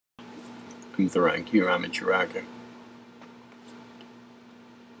Chiraka.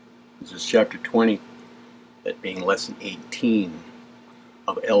 This is chapter 20, that being lesson 18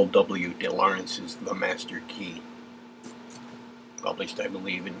 of L.W. de Laurence's The Master Key, published, I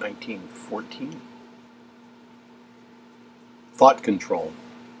believe, in 1914. Thought control.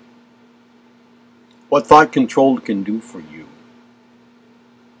 What thought control can do for you.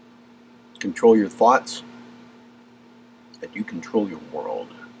 Control your thoughts, that you control your world.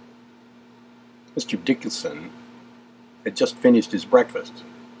 Mr. Dickinson had just finished his breakfast,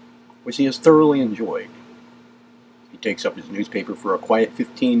 which he has thoroughly enjoyed. He takes up his newspaper for a quiet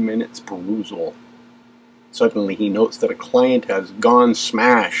 15 minutes perusal. Suddenly he notes that a client has gone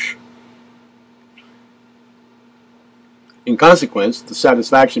smash. In consequence, the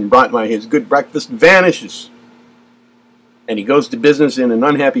satisfaction brought by his good breakfast vanishes, and he goes to business in an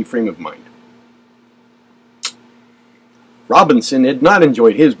unhappy frame of mind. Robinson had not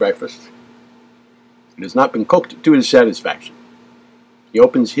enjoyed his breakfast. It has not been cooked to his satisfaction. He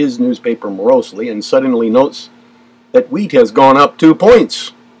opens his newspaper morosely and suddenly notes that wheat has gone up 2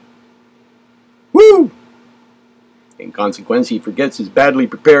 points. Woo! In consequence, he forgets his badly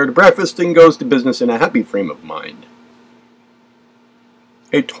prepared breakfast and goes to business in a happy frame of mind.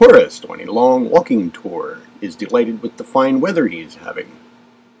 A tourist on a long walking tour is delighted with the fine weather he is having.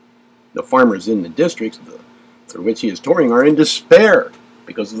 The farmers in the districts through which he is touring are in despair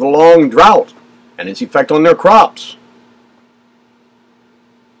because of the long drought and its effect on their crops.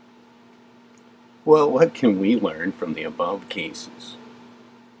 Well, what can we learn from the above cases?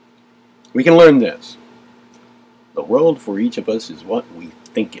 We can learn this. The world for each of us is what we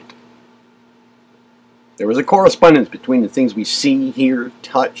think it. There is a correspondence between the things we see, hear,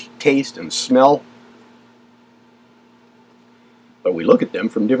 touch, taste, and smell, but we look at them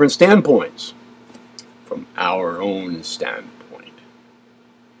from different standpoints, from our own standpoint.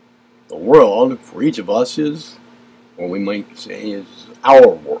 The world for each of us is, or we might say, is our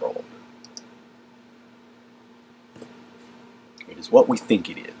world. It is what we think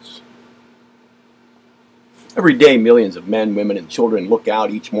it is. Every day, millions of men, women, and children look out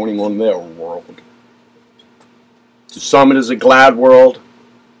each morning on their world. To some, it is a glad world,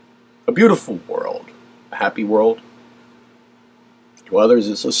 a beautiful world, a happy world. To others,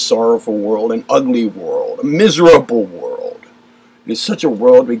 it's a sorrowful world, an ugly world, a miserable world. It is such a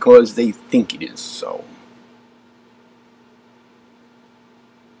world because they think it is so.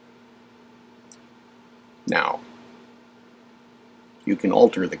 Now, you can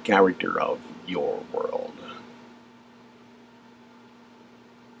alter the character of your world.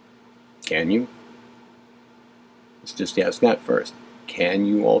 Can you? Let's just ask that first. Can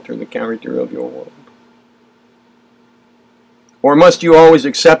you alter the character of your world? Or must you always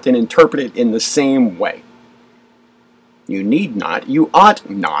accept and interpret it in the same way? You need not, you ought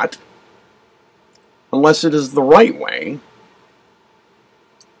not, unless it is the right way.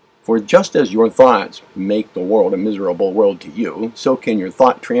 For just as your thoughts make the world a miserable world to you, so can your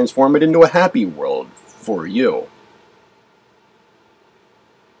thought transform it into a happy world for you.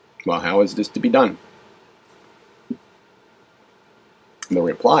 Well, how is this to be done? The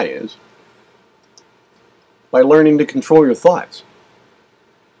reply is, by learning to control your thoughts.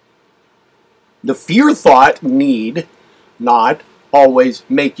 The fear thought need not always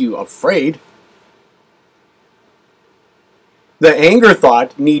make you afraid. The anger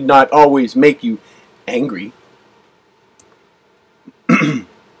thought need not always make you angry.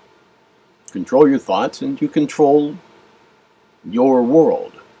 Control your thoughts and you control your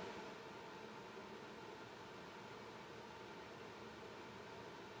world.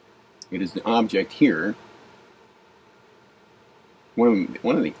 It is the object here. One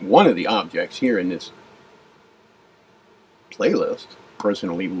of the objects here in this playlist,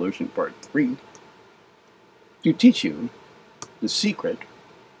 Personal Evolution Part 3, to teach you the secret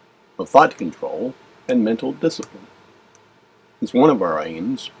of thought control and mental discipline. It's one of our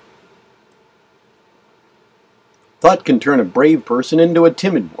aims. Thought can turn a brave person into a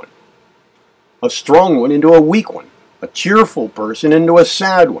timid one, a strong one into a weak one, a cheerful person into a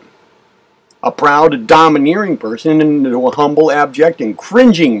sad one, a proud, domineering person into a humble, abject, and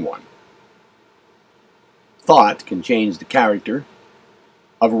cringing one. Thought can change the character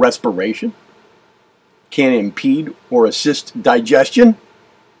of respiration, can impede or assist digestion,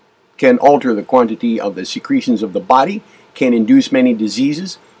 can alter the quantity of the secretions of the body, can induce many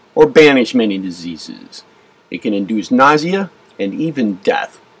diseases or banish many diseases. It can induce nausea and even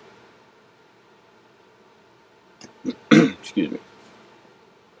death. Excuse me.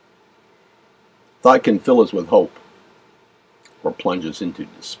 Thought can fill us with hope or plunge us into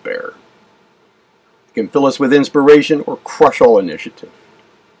despair. It can fill us with inspiration or crush all initiative.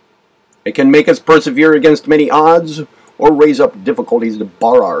 It can make us persevere against many odds or raise up difficulties to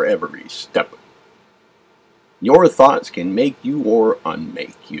bar our every step. Your thoughts can make you or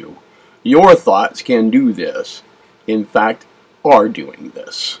unmake you. Your thoughts can do this. In fact, are doing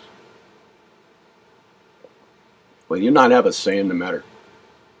this. Will you not have a say in the matter?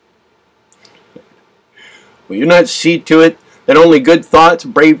 Will you not see to it that only good thoughts,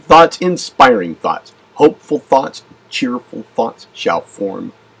 brave thoughts, inspiring thoughts, hopeful thoughts, cheerful thoughts shall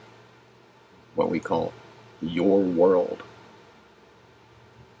form what we call your world?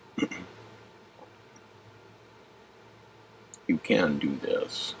 You can do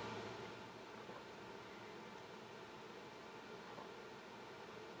this.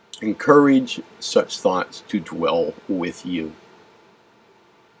 Encourage such thoughts to dwell with you.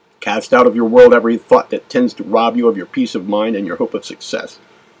 Cast out of your world every thought that tends to rob you of your peace of mind and your hope of success.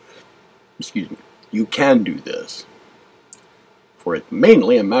 Excuse me. You can do this, for it's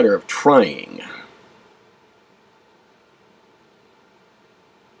mainly a matter of trying.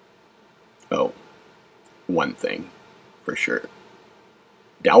 Oh, one thing for sure.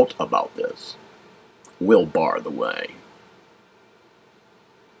 Doubt about this will bar the way.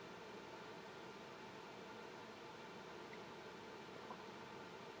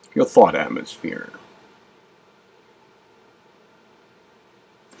 Your thought atmosphere.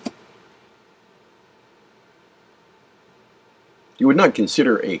 You would not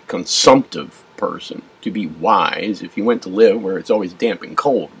consider a consumptive person to be wise if you went to live where it's always damp and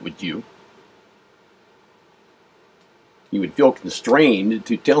cold, would you? You would feel constrained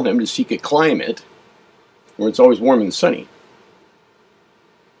to tell him to seek a climate where it's always warm and sunny.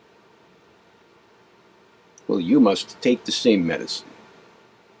 Well, you must take the same medicine.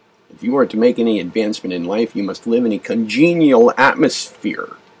 If you are to make any advancement in life, you must live in a congenial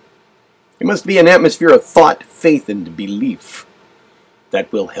atmosphere. It must be an atmosphere of thought, faith, and belief that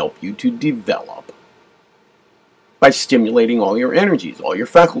will help you to develop by stimulating all your energies, all your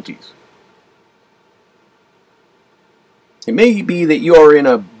faculties. It may be that you are in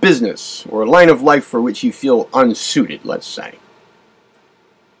a business or a line of life for which you feel unsuited, let's say.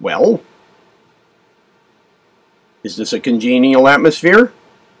 Well, is this a congenial atmosphere?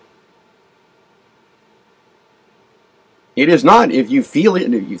 It is not if you feel it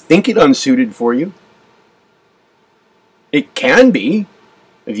and if you think it unsuited for you. It can be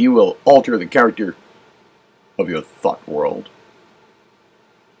if you will alter the character of your thought world.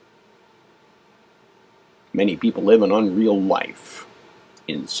 Many people live an unreal life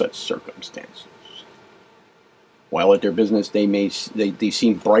in such circumstances. While at their business they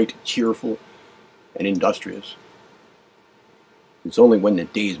seem bright, cheerful, and industrious. It's only when the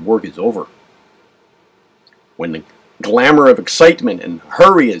day's work is over, when the glamour of excitement and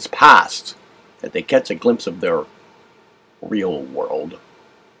hurry is past, that they catch a glimpse of their real world.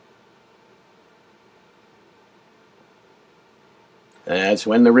 And that's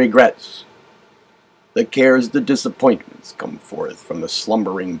when the regrets, the cares, the disappointments come forth from the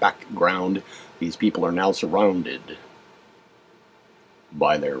slumbering background. These people are now surrounded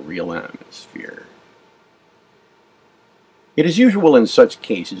by their real atmosphere. It is usual in such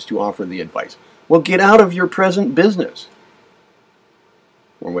cases to offer the advice, well, get out of your present business,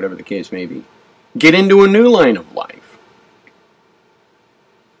 or whatever the case may be. Get into a new line of life.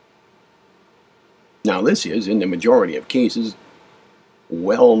 Now, this is, in the majority of cases,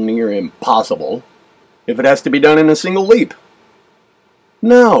 well near impossible if it has to be done in a single leap.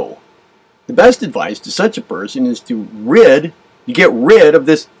 No. The best advice to such a person is to get rid of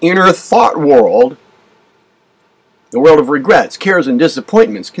this inner thought world, the world of regrets, cares, and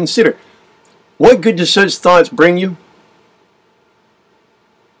disappointments. Consider, what good do such thoughts bring you?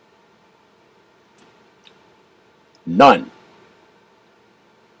 None.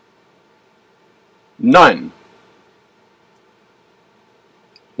 None.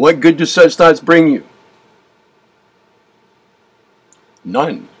 What good do such thoughts bring you?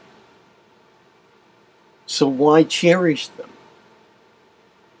 None. So why cherish them?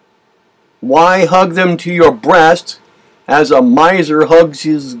 Why hug them to your breast as a miser hugs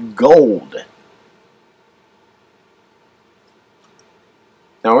his gold?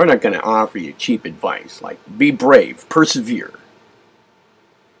 Now, we're not going to offer you cheap advice like be brave, persevere,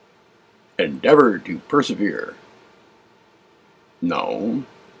 endeavor to persevere. No.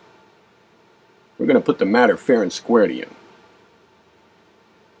 We're going to put the matter fair and square to you.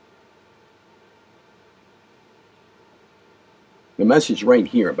 The message right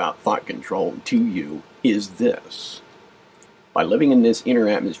here about thought control to you is this. By living in this inner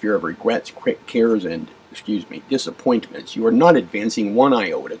atmosphere of regrets, cares, and disappointments, you are not advancing one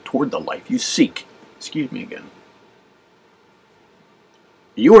iota toward the life you seek. Excuse me again.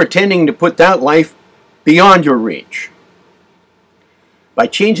 you are tending to put that life beyond your reach. By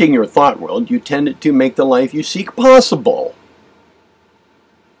changing your thought world, you tend to make the life you seek possible.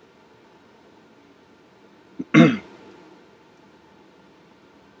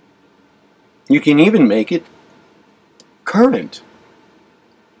 You can even make it current.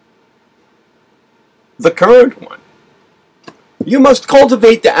 The current one. You must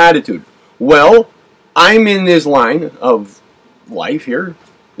cultivate the attitude. Well, I'm in this line of life here,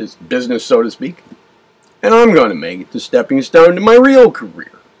 this business, so to speak, and I'm going to make it the stepping stone to my real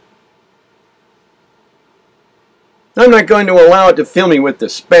career. I'm not going to allow it to fill me with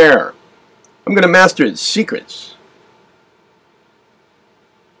despair. I'm going to master its secrets.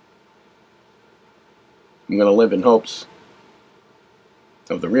 I'm going to live in hopes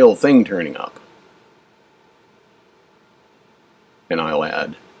of the real thing turning up. And I'll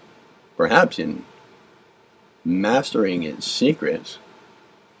add, perhaps in mastering its secrets,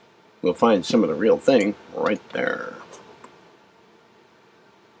 we'll find some of the real thing right there.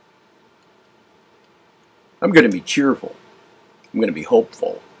 I'm going to be cheerful. I'm going to be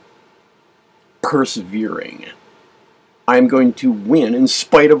hopeful. Persevering. I'm going to win in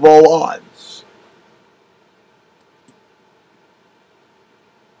spite of all odds.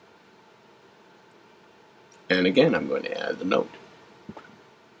 And again, I'm going to add the note.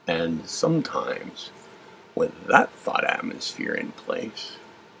 And sometimes, with that thought atmosphere in place,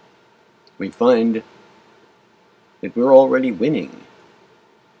 we find that we're already winning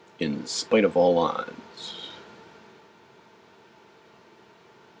in spite of all odds.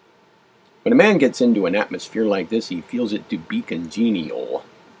 When a man gets into an atmosphere like this, he feels it to be congenial.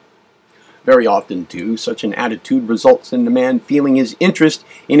 Very often, too, such an attitude results in the man feeling his interest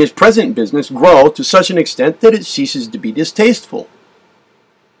in his present business grow to such an extent that it ceases to be distasteful.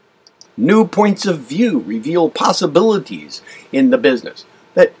 New points of view reveal possibilities in the business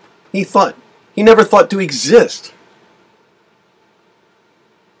that he never thought to exist.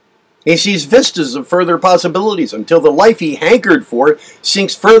 He sees vistas of further possibilities until the life he hankered for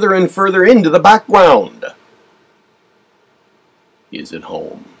sinks further and further into the background. He is at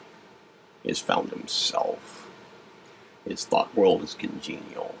home. He has found himself. His thought world is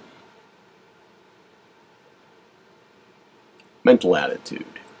congenial. Mental attitude.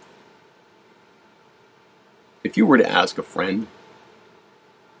 If you were to ask a friend,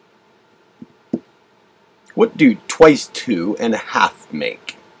 what do 2 × 2 ½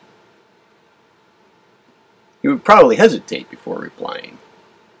 make? He would probably hesitate before replying.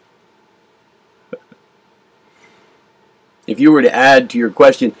 If you were to add to your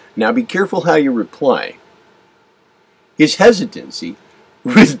question, now be careful how you reply, his hesitancy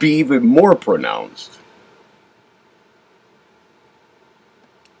would be even more pronounced.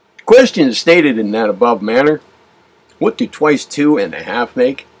 Question is stated in that above manner. What do 2 × 2 ½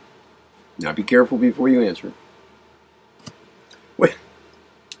 make? Now be careful before you answer.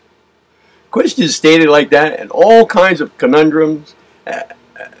 Questions stated like that and all kinds of conundrums.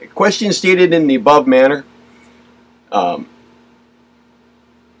 Questions stated in the above manner have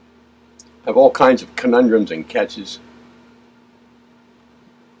all kinds of conundrums and catches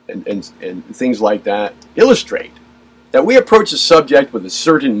and things like that. Illustrate that we approach a subject with a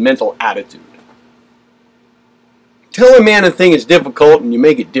certain mental attitude. Tell a man a thing is difficult and you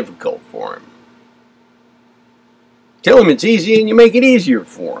make it difficult for him. Tell him it's easy and you make it easier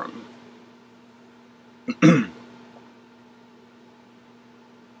for him.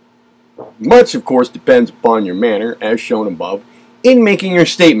 Much, of course, depends upon your manner, as shown above, in making your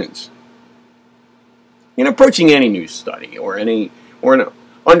statements. In approaching any new study or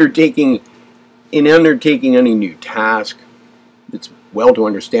undertaking any new task, it's well to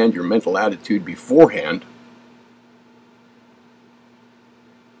understand your mental attitude beforehand.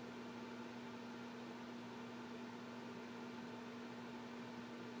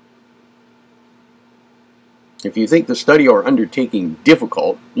 If you think the study or undertaking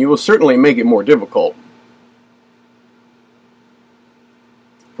difficult, you will certainly make it more difficult.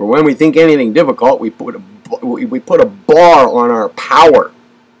 For when we think anything difficult, we put a bar on our power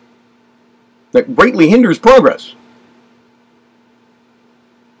that greatly hinders progress.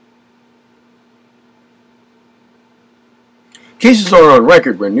 Cases are on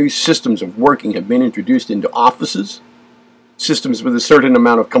record where new systems of working have been introduced into offices, systems with a certain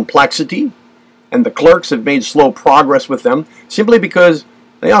amount of complexity, and the clerks have made slow progress with them simply because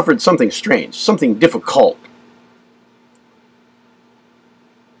they offered something strange, something difficult.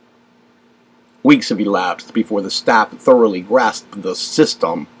 Weeks have elapsed before the staff thoroughly grasped the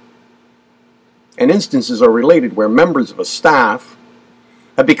system. And instances are related where members of a staff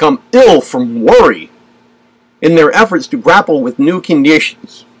have become ill from worry in their efforts to grapple with new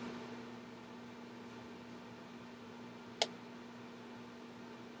conditions.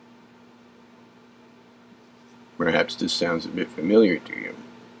 Perhaps this sounds a bit familiar to you.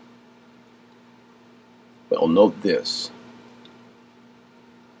 Well, note this.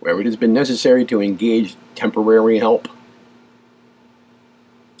 Where it has been necessary to engage temporary help,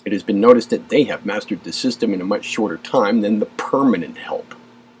 it has been noticed that they have mastered the system in a much shorter time than the permanent help.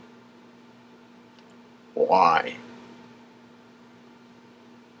 Why?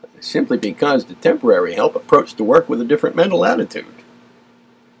 Simply because the temporary help approached the work with a different mental attitude.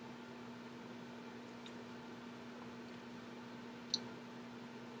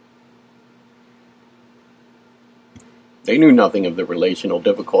 They knew nothing of the relational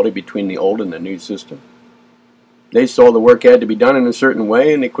difficulty between the old and the new system. They saw the work had to be done in a certain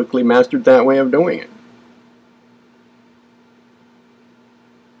way, and they quickly mastered that way of doing it.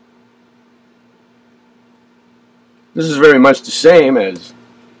 This is very much the same as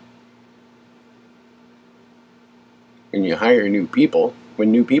when you hire new people.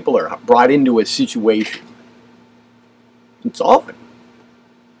 When new people are brought into a situation, it's often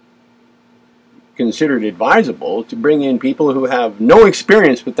considered advisable to bring in people who have no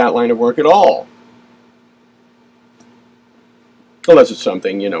experience with that line of work at all. Unless it's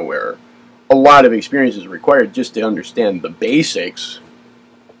something, where a lot of experience is required just to understand the basics,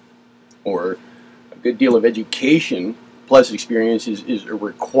 or a good deal of education plus experience is a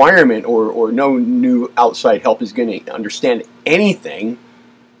requirement, or no new outside help is going to understand anything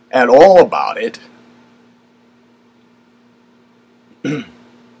at all about it.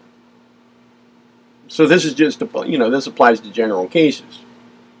 So this is just, this applies to general cases.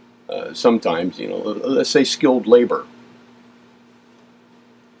 Sometimes, let's say skilled labor.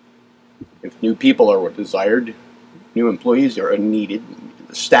 If new people are desired, new employees are needed,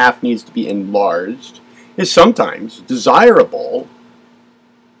 the staff needs to be enlarged, it's sometimes desirable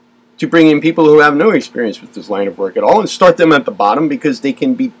to bring in people who have no experience with this line of work at all and start them at the bottom, because they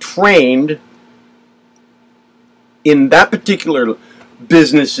can be trained in that particular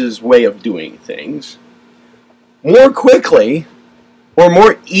business's way of doing things more quickly or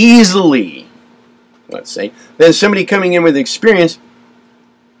more easily, let's say, than somebody coming in with experience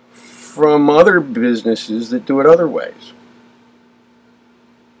from other businesses that do it other ways.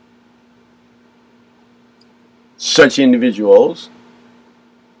 Such individuals,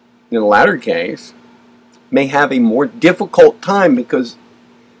 in the latter case, may have a more difficult time because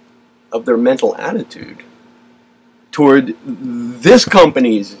of their mental attitude toward this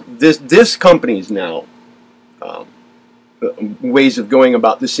company's now ways of going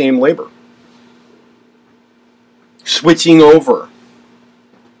about the same labor, switching over.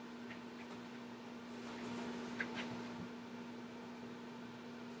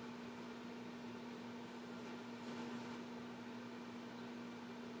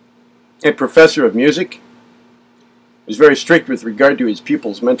 A professor of music was very strict with regard to his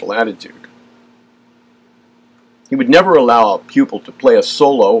pupils' mental attitude. He would never allow a pupil to play a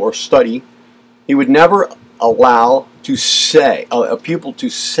solo or study. He would never allow a pupil to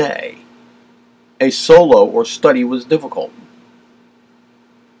say a solo or study was difficult.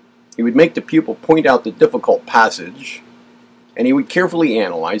 He would make the pupil point out the difficult passage, and he would carefully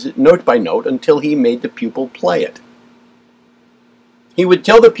analyze it note by note until he made the pupil play it. He would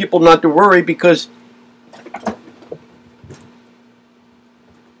tell the pupil not to worry because,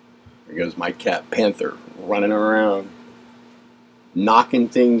 there goes my cat Panther running around, knocking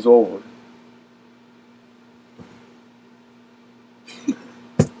things over.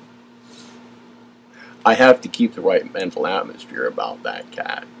 I have to keep the right mental atmosphere about that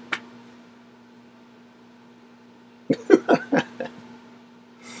cat.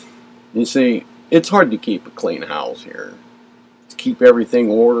 You see, it's hard to keep a clean house here, to keep everything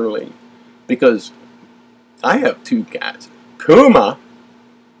orderly, because I have two cats. Puma,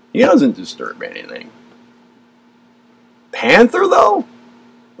 he doesn't disturb anything. Panther, though,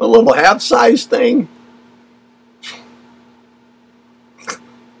 a little half-sized thing.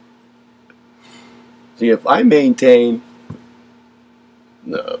 See, if I maintain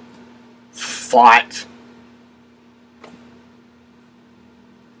the thought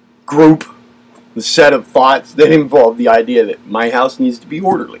group, the set of thoughts that involve the idea that my house needs to be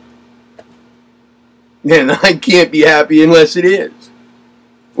orderly, then I can't be happy unless it is.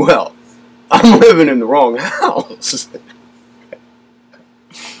 Well, I'm living in the wrong house.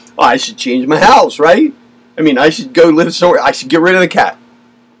 I should change my house, right? I mean, I should go live somewhere. I should get rid of the cat.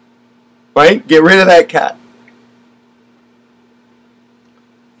 Right? Get rid of that cat.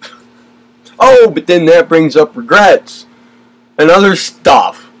 Oh, but then that brings up regrets and other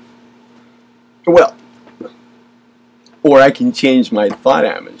stuff. Well, or I can change my thought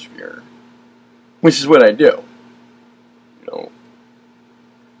atmosphere, which is what I do. You know,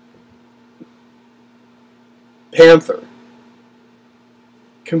 Panther,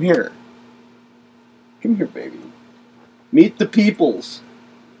 come here. Come here, baby. Meet the peoples.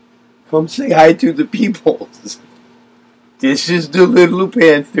 Come say hi to the peoples. This is the little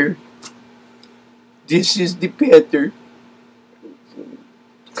panther. This is the panther.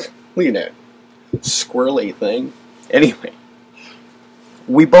 Look at that squirrely thing. Anyway,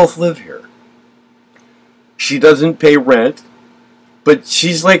 we both live here. She doesn't pay rent, but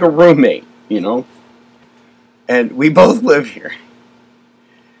she's like a roommate, you know? And we both live here.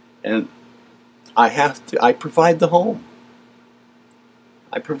 And I provide the home.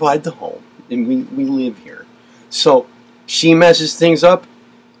 I provide the home. And we live here. So she messes things up,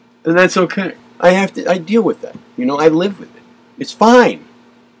 and that's okay. I deal with that. You know, I live with it. It's fine.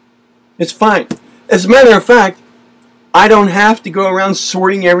 It's fine. As a matter of fact, I don't have to go around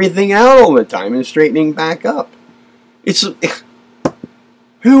sorting everything out all the time and straightening back up.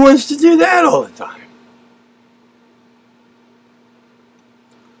 Who wants to do that all the time?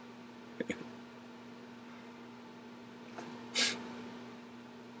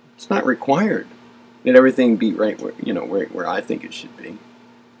 It's not required that everything be right where, you know, where I think it should be.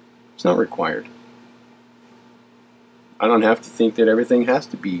 It's not required. I don't have to think that everything has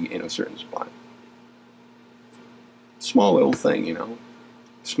to be in a certain spot. Small little thing, you know.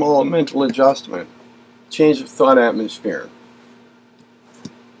 Small mental adjustment. Change of thought atmosphere.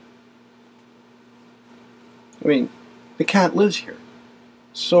 I mean, the cat lives here.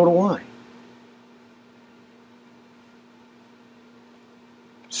 So do I.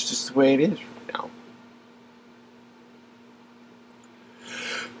 It's just the way it is right now.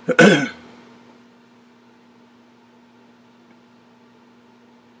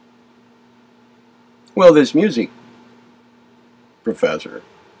 Well, this music professor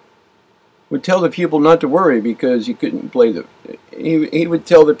would tell the people not to worry because he couldn't play the... He would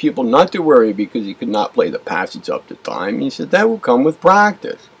tell the people not to worry because he could not play the passage up to time. He said that will come with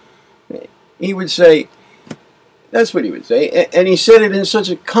practice. He would say... That's what he would say. And he said it in such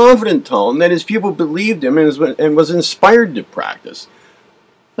a confident tone that his people believed him and was inspired to practice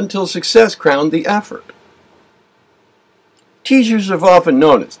until success crowned the effort. Teachers have often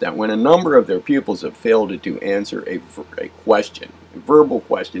noticed that when a number of their pupils have failed to answer a question, a verbal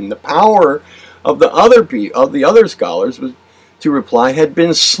question, the power of the other scholars to reply had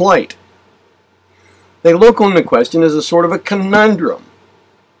been slight. They look on the question as a sort of a conundrum,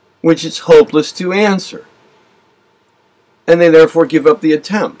 which is hopeless to answer, and they therefore give up the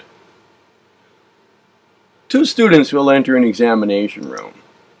attempt. Two students will enter an examination room.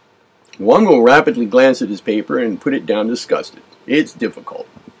 One will rapidly glance at his paper and put it down disgusted. It's difficult.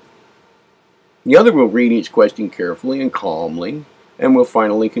 The other will read each question carefully and calmly and will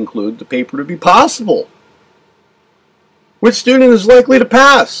finally conclude the paper to be possible. Which student is likely to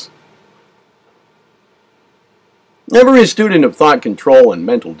pass? Every student of thought control and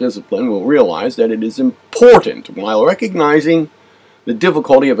mental discipline will realize that it is important, while recognizing the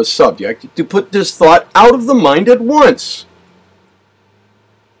difficulty of a subject, to put this thought out of the mind at once.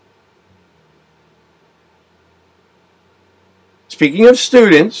 Speaking of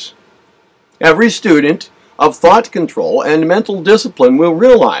students, every student of thought control and mental discipline will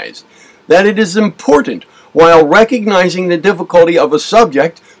realize that it is important, while recognizing the difficulty of a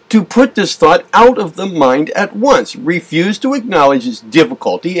subject, to put this thought out of the mind at once. Refuse to acknowledge its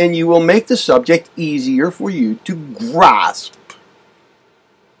difficulty, and you will make the subject easier for you to grasp.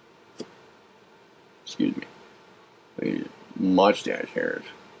 Excuse me. These mustache hairs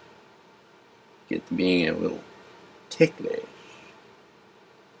get to being a little ticklish.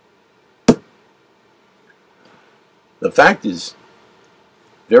 The fact is,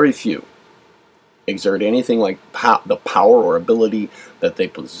 very few exert anything like the power or ability that they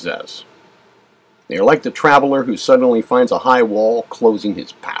possess. They are like the traveler who suddenly finds a high wall closing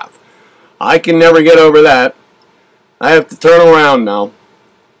his path. I can never get over that. I have to turn around now.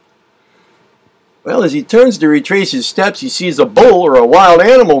 Well, as he turns to retrace his steps, he sees a bull or a wild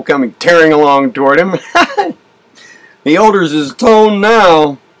animal coming tearing along toward him. He alters his tone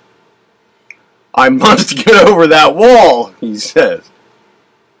now. I must get over that wall, he says.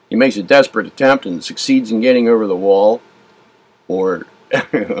 He makes a desperate attempt and succeeds in getting over the wall. Or,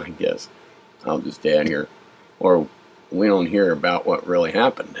 I guess, I'll just add here, or we don't hear about what really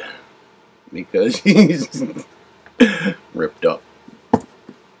happened. Because he's ripped up.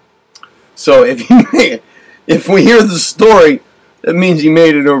 So if we hear the story, that means he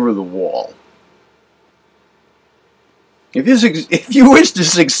made it over the wall. If you wish to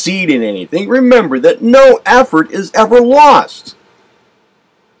succeed in anything, remember that no effort is ever lost.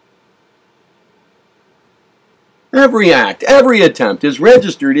 Every act, every attempt is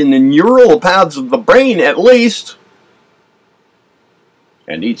registered in the neural paths of the brain at least.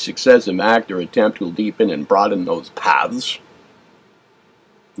 And each successive act or attempt will deepen and broaden those paths,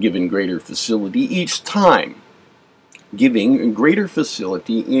 given greater facility each time. Giving greater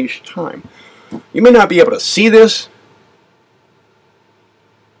facility each time. You may not be able to see this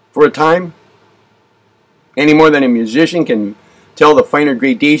for a time, any more than a musician can tell the finer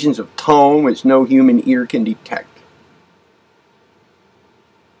gradations of tone which no human ear can detect.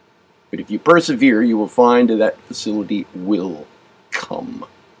 But if you persevere, you will find that facility will come.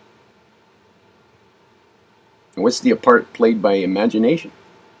 And what's the part played by imagination?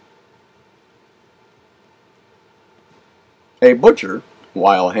 A butcher,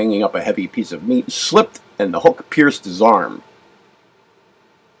 while hanging up a heavy piece of meat, slipped and the hook pierced his arm.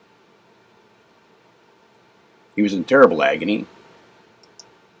 He was in terrible agony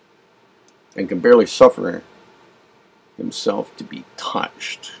and could barely suffer himself to be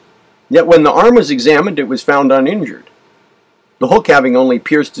touched. Yet when the arm was examined, it was found uninjured, the hook having only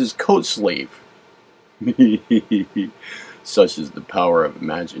pierced his coat sleeve. Such is the power of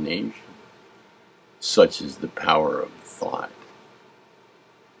imagination. Such is the power of thought.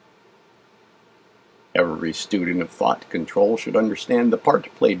 Every student of thought control should understand the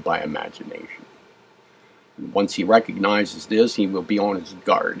part played by imagination. And once he recognizes this, he will be on his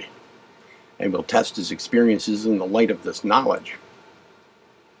guard and will test his experiences in the light of this knowledge.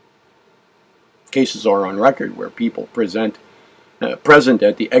 Cases are on record where people present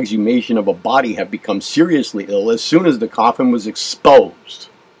at the exhumation of a body have become seriously ill as soon as the coffin was exposed.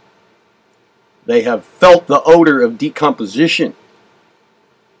 They have felt the odor of decomposition.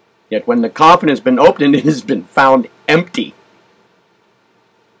 Yet when the coffin has been opened, it has been found empty.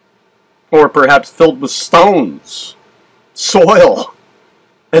 Or perhaps filled with stones, soil,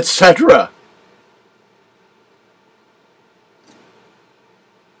 etc.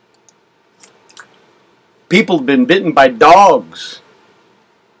 People have been bitten by dogs,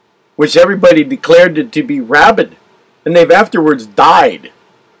 which everybody declared to be rabid, and they've afterwards died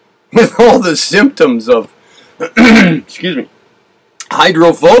with all the symptoms of excuse me,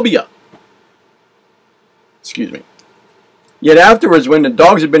 hydrophobia. Excuse me. Yet afterwards, when the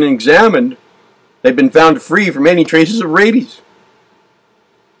dogs have been examined, they've been found free from any traces of rabies.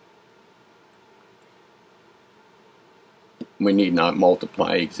 We need not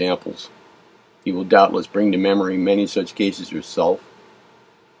multiply examples. You will doubtless bring to memory many such cases yourself.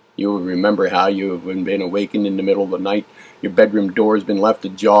 You will remember how you have been awakened in the middle of the night, your bedroom door has been left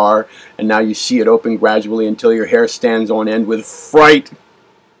ajar, and now you see it open gradually until your hair stands on end with fright.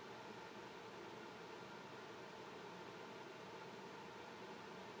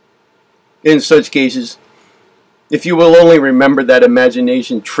 In such cases, if you will only remember that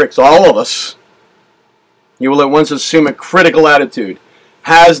imagination tricks all of us, you will at once assume a critical attitude.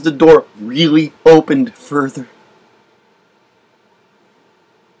 Has the door really opened further?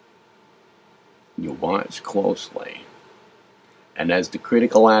 You watch closely. And as the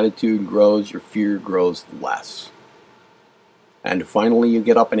critical attitude grows, your fear grows less. And finally you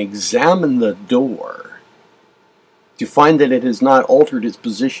get up and examine the door to find that it has not altered its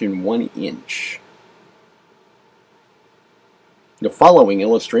position 1 inch. The following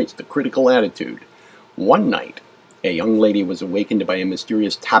illustrates the critical attitude. One night, a young lady was awakened by a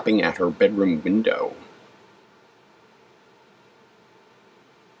mysterious tapping at her bedroom window.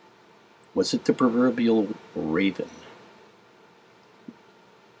 Was it the proverbial raven?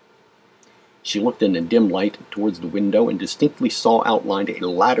 She looked in the dim light towards the window and distinctly saw outlined a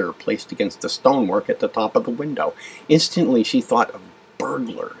ladder placed against the stonework at the top of the window. Instantly she thought of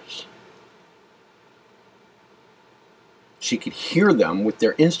burglars. She could hear them with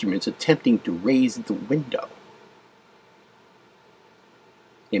their instruments attempting to raise the window.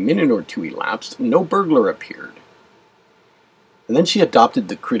 A minute or two elapsed, no burglar appeared. And then she adopted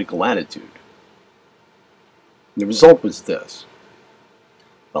the critical attitude. The result was this.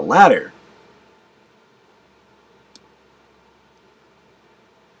 The ladder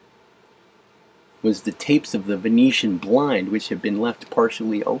was the tapes of the Venetian blind which had been left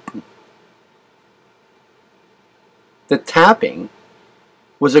partially open. The tapping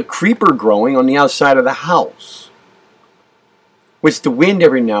was a creeper growing on the outside of the house, which the wind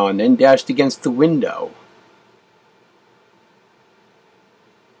every now and then dashed against the window.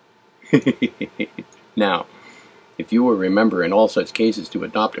 Now, if you will remember in all such cases to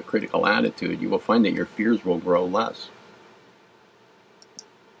adopt a critical attitude, you will find that your fears will grow less.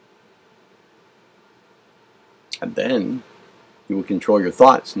 And then you will control your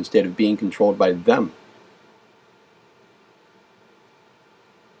thoughts instead of being controlled by them.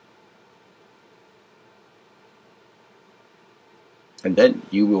 And then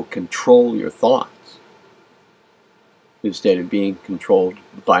you will control your thoughts instead of being controlled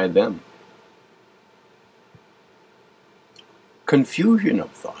by them. Confusion of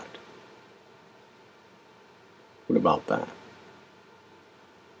thought. What about that?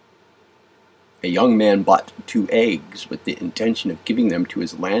 A young man bought 2 eggs with the intention of giving them to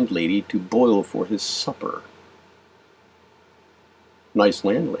his landlady to boil for his supper. Nice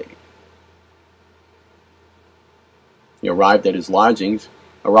landlady. He arrived at his lodgings,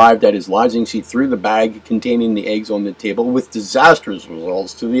 he threw the bag containing the eggs on the table with disastrous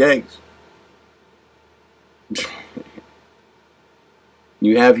results to the eggs.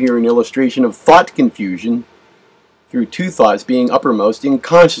 You have here an illustration of thought confusion through 2 thoughts being uppermost in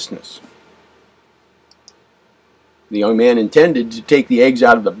consciousness. The young man intended to take the eggs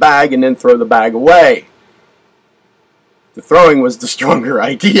out of the bag and then throw the bag away. The throwing was the stronger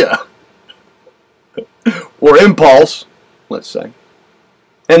idea. Or impulse, let's say.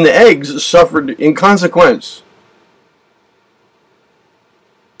 And the eggs suffered in consequence.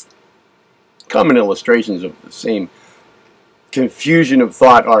 Common illustrations of the same confusion of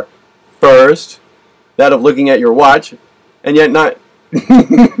thought are, first, that of looking at your watch and yet not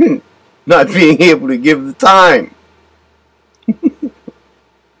not being able to give the time.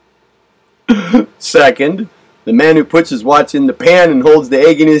 Second, the man who puts his watch in the pan and holds the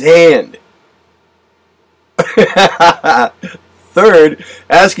egg in his hand. Third,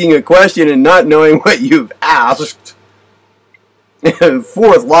 asking a question and not knowing what you've asked. And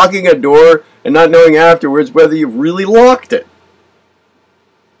fourth, locking a door and not knowing afterwards whether you've really locked it.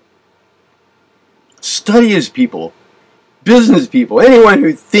 Study as people, business people, anyone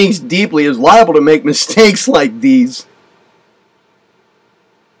who thinks deeply is liable to make mistakes like these.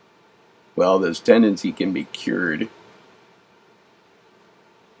 Well, this tendency can be cured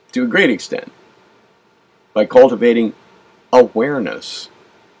to a great extent by cultivating awareness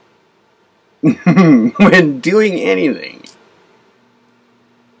when doing anything.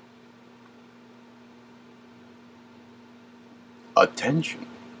 Attention.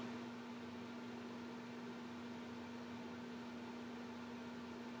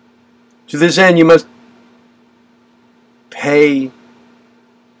 To this end, you must pay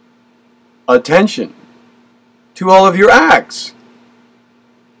attention to all of your acts.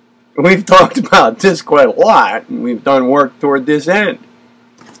 We've talked about this quite a lot, and we've done work toward this end.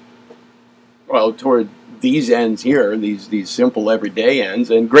 Well, toward these ends here, these simple everyday ends,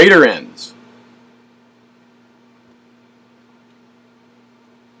 and greater ends.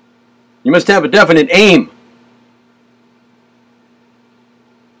 You must have a definite aim.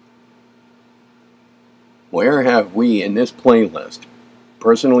 Where have we in this playlist,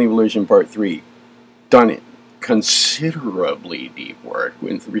 Personal Evolution Part 3, done it? Considerably deep work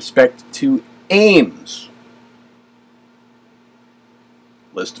with respect to aims.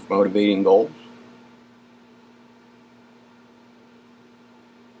 List of motivating goals.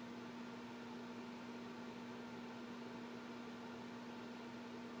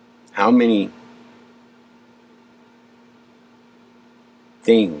 How many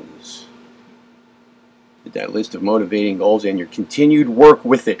things did that list of motivating goals and your continued work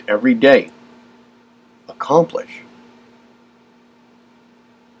with it every day accomplish?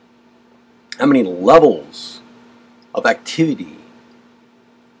 How many levels of activity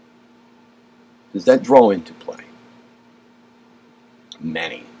does that draw into play?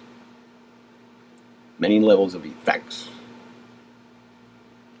 Many. Many levels of effects.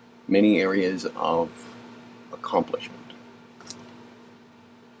 Many areas of accomplishment.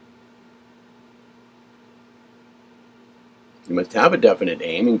 You must have a definite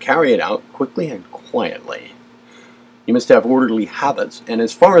aim and carry it out quickly and quietly. You must have orderly habits and,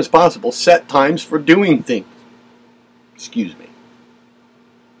 as far as possible, set times for doing things. Excuse me.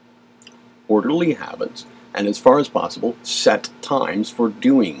 Orderly habits and, as far as possible, set times for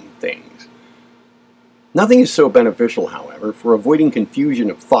doing things. Nothing is so beneficial, however, for avoiding confusion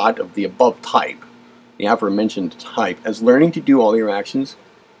of thought of the above type, the aforementioned type, as learning to do all your actions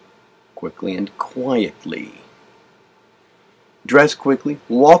quickly and quietly. Dress quickly,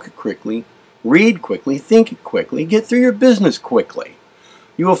 walk quickly, read quickly, think quickly, get through your business quickly.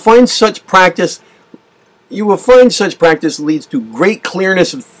 You will find such practice leads to great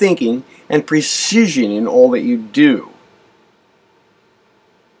clearness of thinking and precision in all that you do.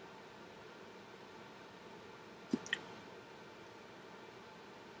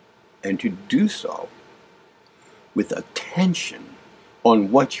 And to do so with attention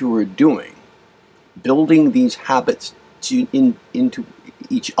on what you are doing building these habits into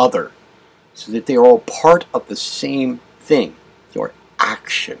each other so that they are all part of the same thing, your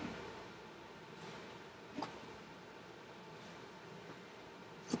action.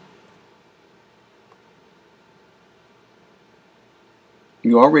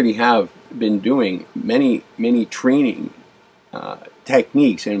 You already have been doing many training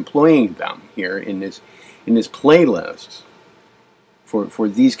techniques and employing them here in this playlist for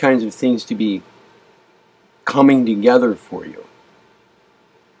these kinds of things to be coming together for you.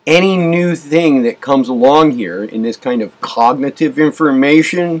 Any new thing that comes along here in this kind of cognitive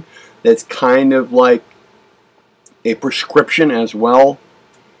information that's kind of like a prescription as well,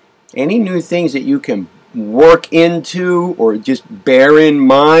 any new things that you can work into or just bear in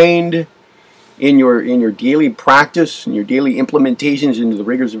mind in your daily practice and your daily implementations into the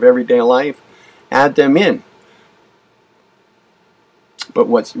rigors of everyday life, add them in. But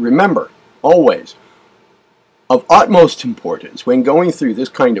remember, always, of utmost importance when going through this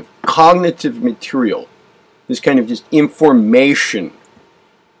kind of cognitive material, this kind of just information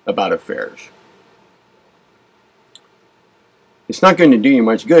about affairs, it's not going to do you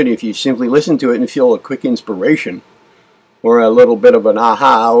much good if you simply listen to it and feel a quick inspiration or a little bit of an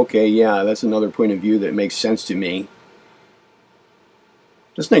aha, okay, yeah, that's another point of view that makes sense to me.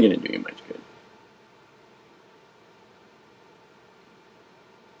 It's not going to do you much good.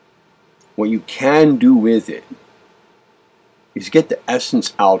 What you can do with it is get the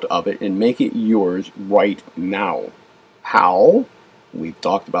essence out of it and make it yours right now. How? We've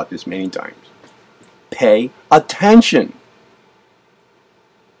talked about this many times. Pay attention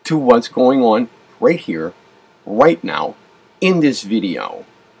to what's going on right here, right now, in this video.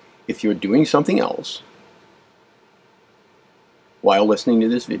 If you're doing something else while listening to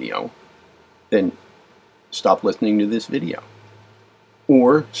this video, then stop listening to this video.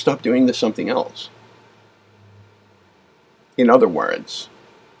 Or stop doing something else. In other words,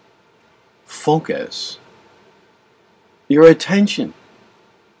 focus your attention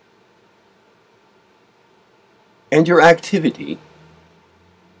and your activity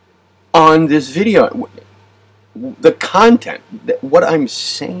on this video. The content, what I'm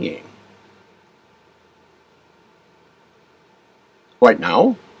saying. Right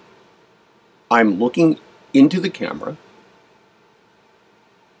now, I'm looking into the camera.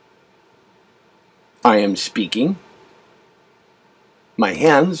 I am speaking. My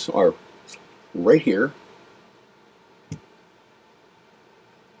hands are right here.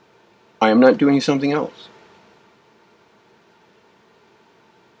 I am not doing something else.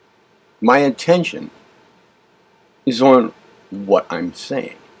 My attention is on what I'm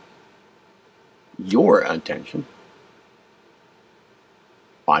saying. Your attention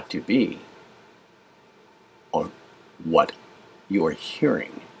ought to be on what you're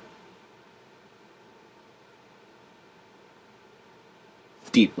hearing.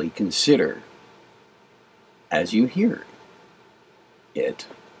 Deeply consider, as you hear it,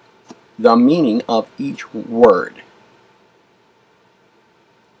 the meaning of each word.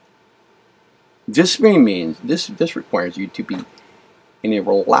 This means this requires you to be in a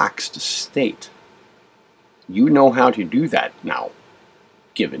relaxed state. You know how to do that now,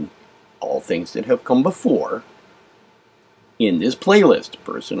 given all things that have come before in this playlist,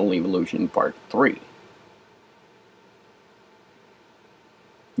 Personal Evolution Part 3.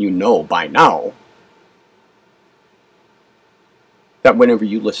 You know by now that whenever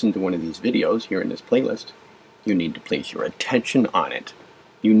you listen to one of these videos here in this playlist, you need to place your attention on it.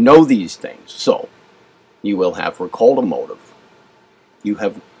 You know these things, so you will have recalled a motive. You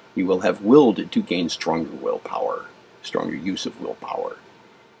will have willed to gain stronger willpower, stronger use of willpower.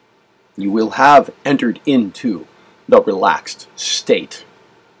 You will have entered into the relaxed state.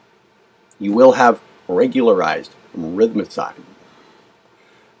 You will have regularized, rhythmicized,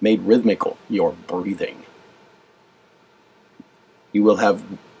 made rhythmical your breathing. You will have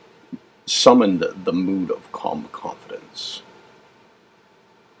summoned the mood of calm confidence.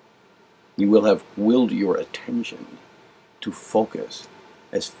 You will have willed your attention to focus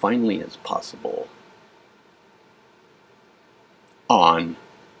as finely as possible on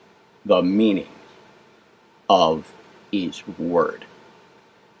the meaning of each word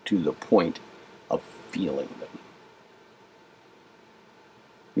to the point of feeling them.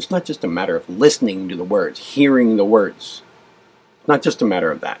 It's not just a matter of listening to the words, hearing the words. It's not just a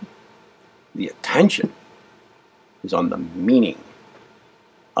matter of that. The attention is on the meaning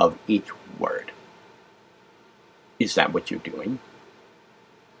of each word. Is that what you're doing?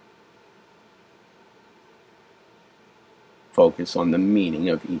 Focus on the meaning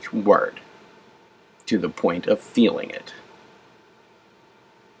of each word to the point of feeling it.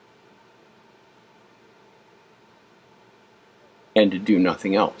 and to do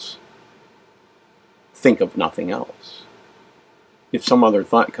nothing else. Think of nothing else. If some other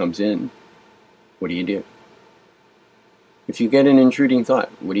thought comes in, what do you do? If you get an intruding thought,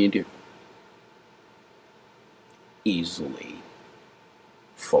 what do you do? Easily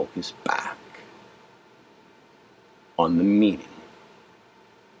focus back on the meaning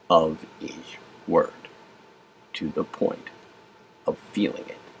of each word to the point of feeling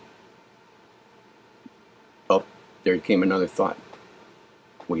it. Oh, there came another thought.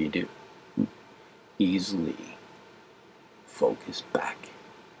 What do? Easily focus back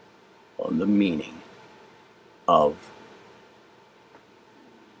on the meaning of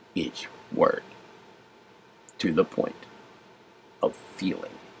each word to the point of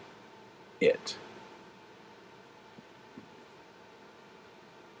feeling it.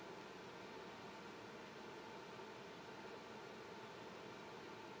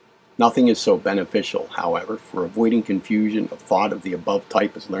 Nothing is so beneficial, however, for avoiding confusion of thought of the above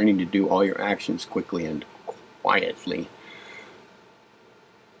type as learning to do all your actions quickly and quietly.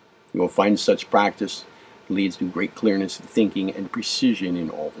 You will find such practice leads to great clearness of thinking and precision in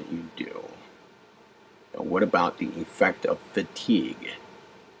all that you do. Now, what about the effect of fatigue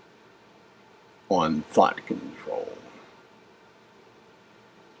on thought control?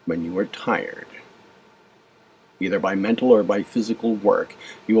 When you are tired, either by mental or by physical work,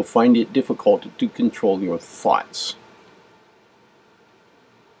 you will find it difficult to control your thoughts.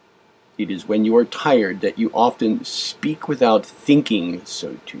 It is when you are tired that you often speak without thinking,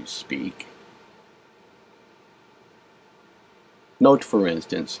 so to speak. Note, for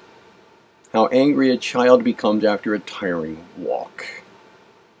instance, how angry a child becomes after a tiring walk,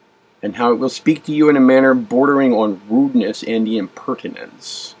 and how it will speak to you in a manner bordering on rudeness and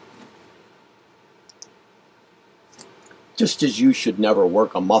impertinence. Just as you should never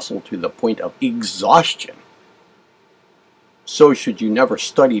work a muscle to the point of exhaustion, so should you never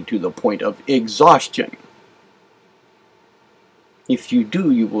study to the point of exhaustion. If you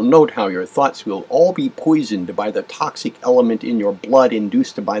do, you will note how your thoughts will all be poisoned by the toxic element in your blood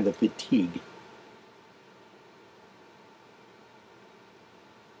induced by the fatigue.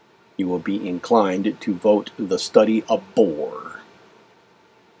 You will be inclined to vote the study a bore.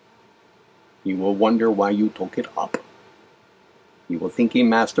 You will wonder why you took it up. You will think a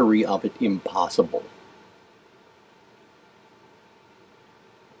mastery of it impossible.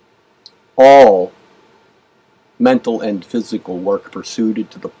 All mental and physical work pursued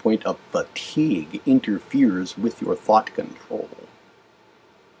to the point of fatigue interferes with your thought control.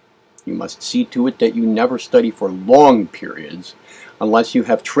 You must see to it that you never study for long periods unless you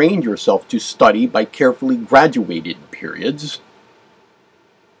have trained yourself to study by carefully graduated periods.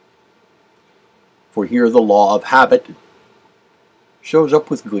 For here the law of habit shows up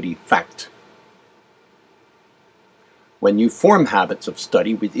with good effect. When you form habits of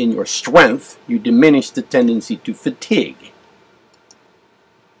study within your strength, you diminish the tendency to fatigue.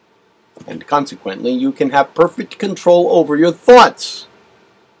 And consequently, you can have perfect control over your thoughts.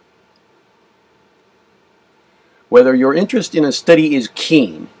 Whether your interest in a study is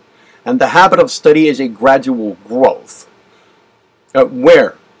keen, and the habit of study is a gradual growth,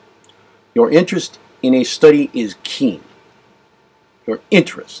 where your interest in a study is keen, your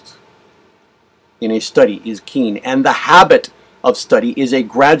interest in a study is keen, and the habit of study is a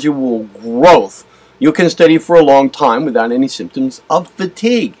gradual growth, you can study for a long time without any symptoms of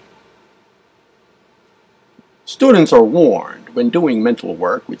fatigue. Students are warned when doing mental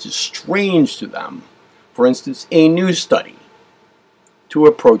work which is strange to them, for instance, a new study, to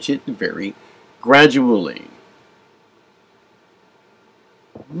approach it very gradually.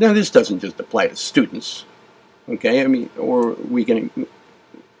 Now, this doesn't just apply to students, okay? I mean, or we can,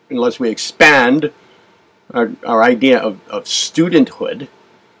 unless we expand our idea of studenthood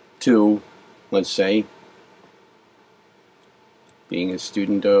to, let's say, being a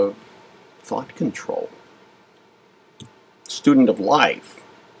student of thought control, student of life.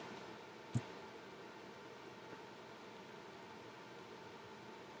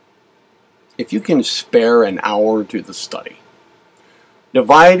 If you can spare an hour to the study,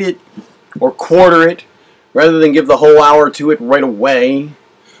 divide it or quarter it rather than give the whole hour to it right away,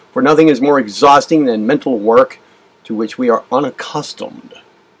 for nothing is more exhausting than mental work to which we are unaccustomed.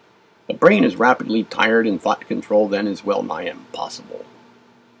 The brain is rapidly tired and thought control then is well nigh impossible.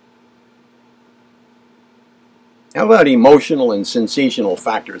 How about emotional and sensational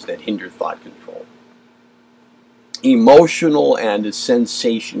factors that hinder thought control? Emotional and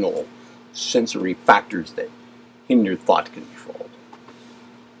sensational sensory factors that hinder thought control.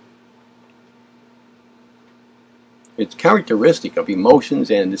 It's characteristic of emotions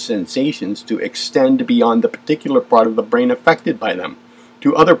and sensations to extend beyond the particular part of the brain affected by them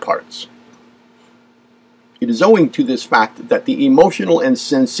to other parts. It is owing to this fact that the emotional and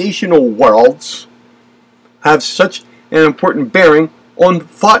sensational worlds have such an important bearing on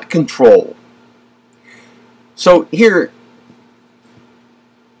thought control. So here,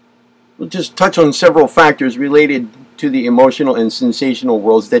 we'll just touch on several factors related to the emotional and sensational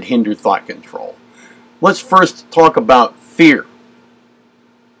worlds that hinder thought control. Let's first talk about fear,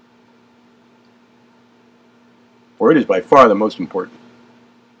 for it is by far the most important.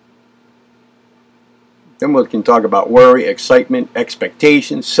 Then we can talk about worry, excitement,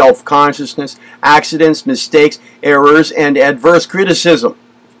 expectation, self-consciousness, accidents, mistakes, errors, and adverse criticism.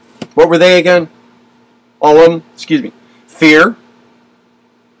 What were they again? All of them? Excuse me. Fear.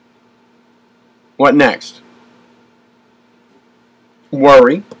 What next?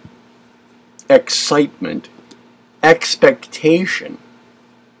 Worry, excitement, expectation,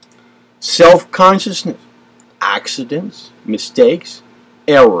 self-consciousness, accidents, mistakes,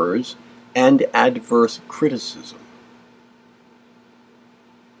 errors, and adverse criticism.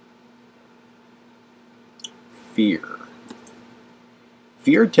 Fear.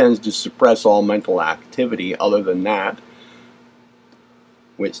 Fear tends to suppress all mental activity other than that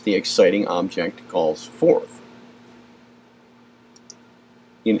which the exciting object calls forth.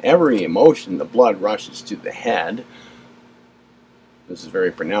 In every emotion, the blood rushes to the head. This is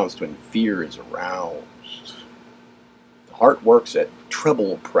very pronounced when fear is aroused. The heart works at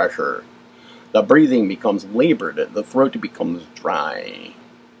treble pressure. The breathing becomes labored. The throat becomes dry.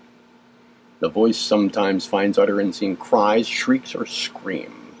 The voice sometimes finds utterance in cries, shrieks, or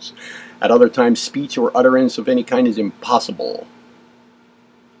screams. At other times, speech or utterance of any kind is impossible.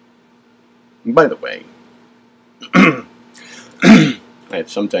 And by the way, I have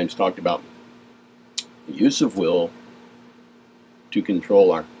sometimes talked about the use of will to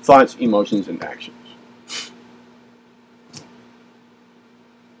control our thoughts, emotions, and actions.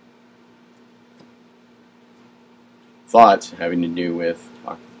 Thoughts having to do with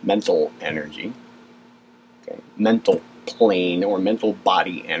mental energy, okay, mental plane or mental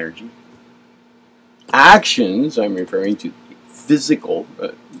body energy. Actions, I'm referring to physical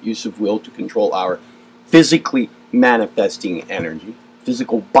use of will to control our physically manifesting energy.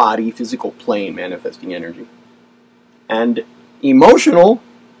 Physical body, physical plane manifesting energy. And emotional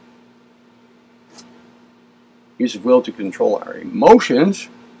use of will to control our emotions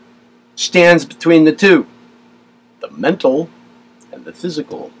stands between the two, the mental and the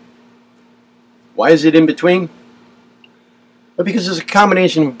physical. Why is it in between? Well, because it's a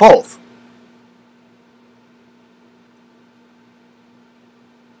combination of both.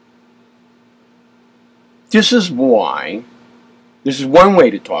 This is why, this is one way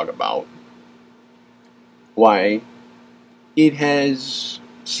to talk about why it has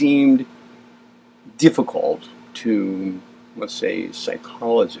seemed difficult to, let's say,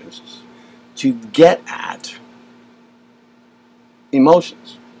 psychologists to get at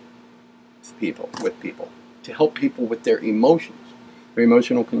emotions with people, to help people with their emotions, their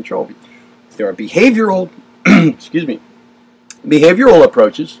emotional control. There are behavioral, excuse me, behavioral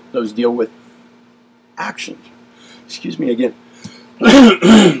approaches. Those deal with actions. Excuse me again.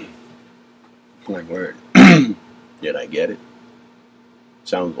 My word. Did I get it?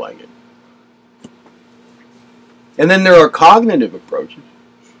 Sounds like it. And then there are cognitive approaches.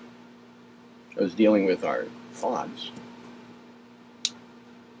 Those dealing with our thoughts.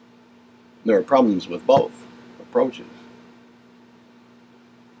 There are problems with both approaches.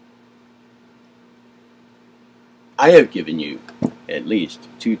 I have given you at least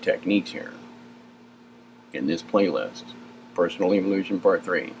 2 techniques here in this playlist. Personal Evolution Part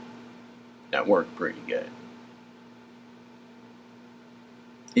 3. That worked pretty good.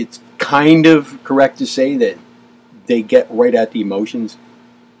 It's kind of correct to say that they get right at the emotions.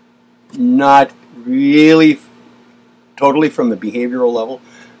 Not really totally from the behavioral level,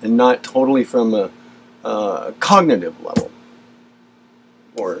 and not totally from a cognitive level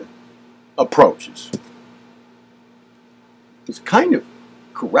or approaches. It's kind of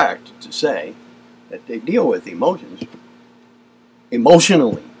correct to say that they deal with emotions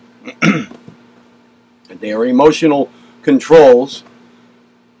emotionally. And they are emotional controls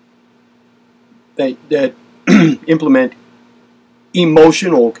that implement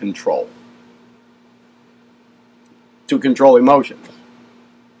emotional control to control emotions,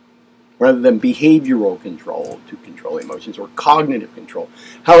 rather than behavioral control to control emotions or cognitive control.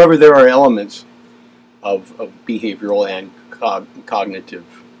 However, there are elements of behavioral and cognitive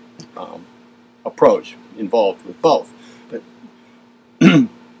approach involved with both. But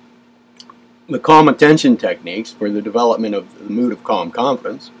The calm attention techniques for the development of the mood of calm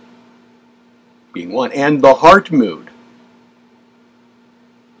confidence being one, and the heart mood.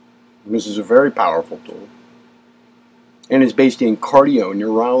 This is a very powerful tool and is based in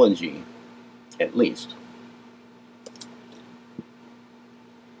cardioneurology, at least.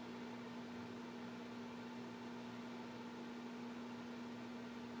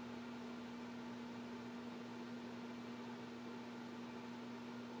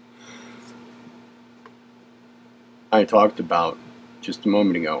 I talked about, just a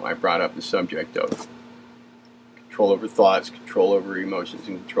moment ago, I brought up the subject of control over thoughts, control over emotions,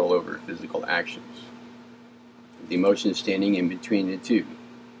 and control over physical actions. The emotions standing in between the two,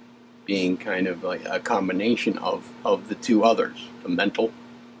 being kind of like a combination of the two others, the mental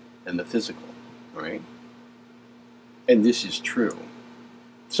and the physical, right? And this is true.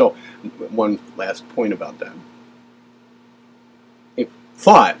 So, one last point about that. If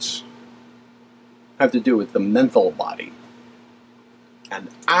thoughts have to do with the mental body, and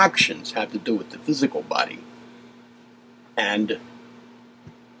actions have to do with the physical body, and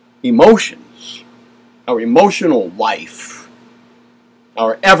emotions, our emotional life,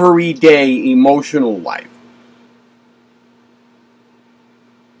 our everyday emotional life,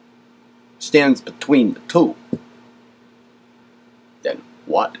 stands between the two, then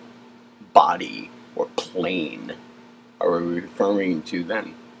what body or plane are we referring to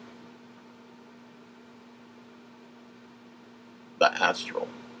then? The astral.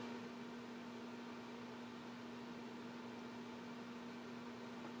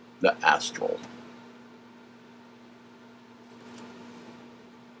 The astral.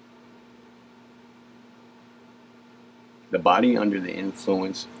 The body under the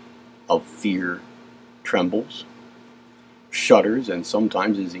influence of fear trembles, shudders, and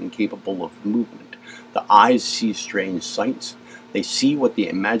sometimes is incapable of movement. The eyes see strange sights. They see what the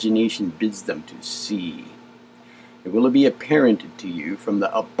imagination bids them to see. It will be apparent to you from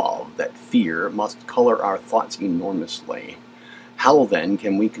the above that fear must color our thoughts enormously. How then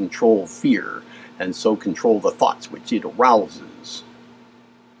can we control fear and so control the thoughts which it arouses?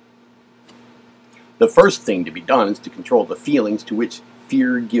 The first thing to be done is to control the feelings to which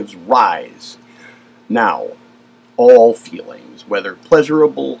fear gives rise. Now, all feelings, whether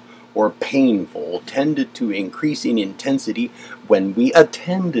pleasurable or painful, tend to increase in intensity when we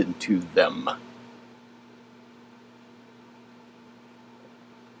attend to them.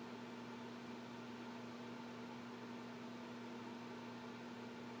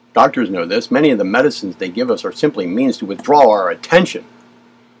 Doctors know this. Many of the medicines they give us are simply means to withdraw our attention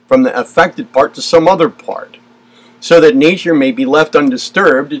from the affected part to some other part, so that nature may be left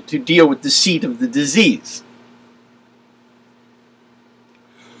undisturbed to deal with the seat of the disease.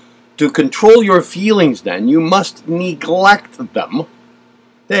 To control your feelings, then, you must neglect them.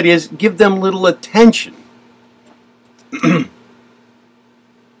 That is, give them little attention.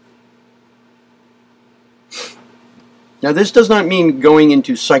 Now, this does not mean going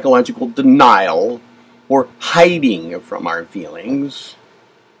into psychological denial or hiding from our feelings.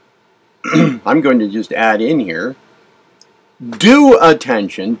 I'm going to just add in here, due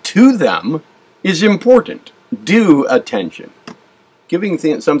attention to them is important. Due attention. Giving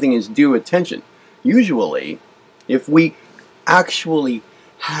something its due attention. Usually, if we actually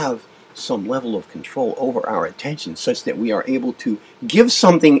have some level of control over our attention such that we are able to give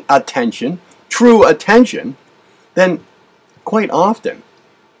something attention, true attention, then quite often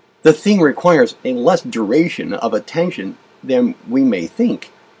the thing requires a less duration of attention than we may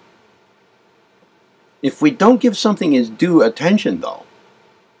think. If we don't give something its due attention, though,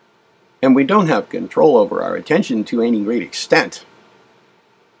 and we don't have control over our attention to any great extent,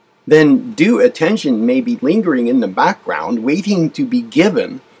 then due attention may be lingering in the background, waiting to be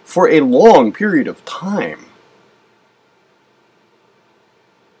given for a long period of time.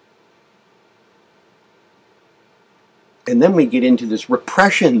 And then we get into this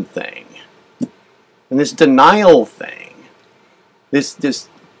repression thing, and this denial thing, this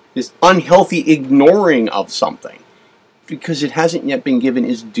unhealthy ignoring of something, because it hasn't yet been given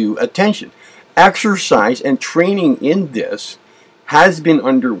its due attention. Exercise and training in this has been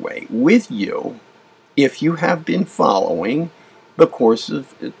underway with you if you have been following the course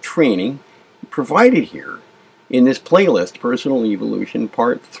of training provided here in this playlist, Personal Evolution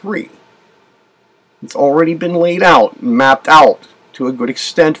Part 3. It's already been laid out, mapped out to a good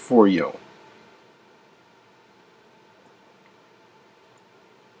extent for you.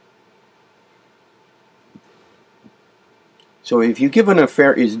 So if you give an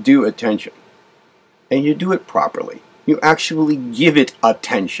affair its due attention, and you do it properly, you actually give it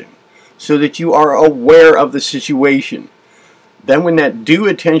attention, so that you are aware of the situation. Then when that due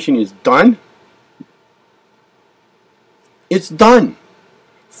attention is done, It's done.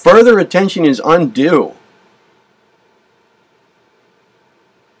 Further attention is undue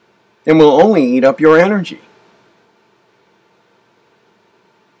and will only eat up your energy.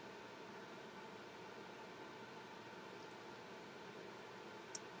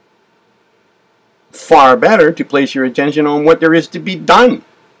 Far better to place your attention on what there is to be done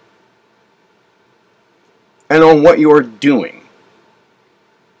and on what you are doing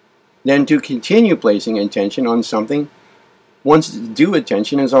than to continue placing attention on something once due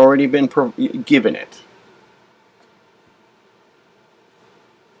attention has already been given it.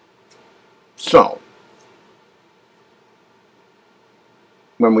 So,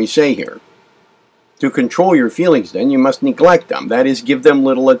 when we say here, to control your feelings then, you must neglect them. That is, give them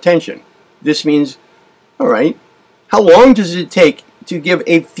little attention. This means, all right, how long does it take to give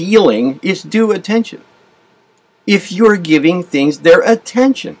a feeling its due attention? If you're giving things their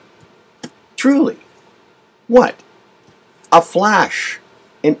attention. Truly. What? A flash,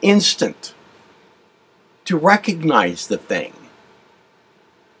 an instant, to recognize the thing.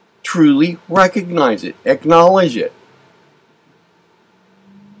 Truly recognize it, acknowledge it.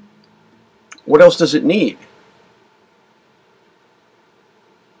 What else does it need?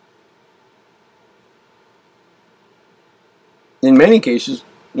 In many cases,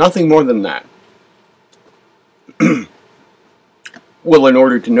 nothing more than that. Well, in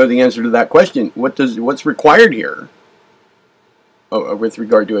order to know the answer to that question, what's required here with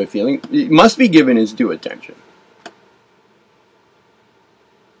regard to a feeling? It must be given its due attention.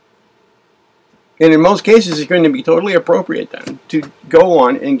 And in most cases, it's going to be totally appropriate then to go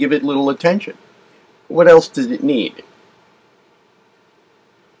on and give it little attention. What else does it need?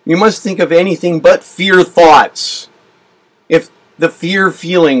 You must think of anything but fear thoughts. If the fear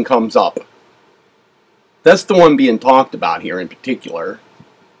feeling comes up, that's the one being talked about here in particular.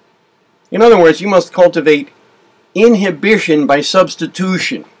 In other words, you must cultivate inhibition by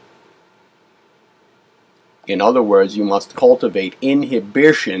substitution. In other words, you must cultivate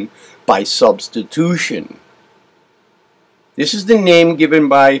inhibition by substitution. This is the name given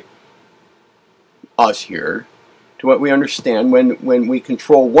by us here to what we understand when we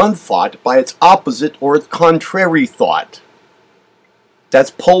control one thought by its opposite or its contrary thought.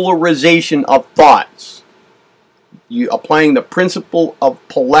 That's polarization of thoughts. You applying the principle of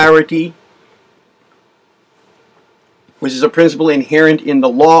polarity, which is a principle inherent in the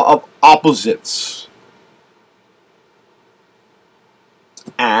law of opposites.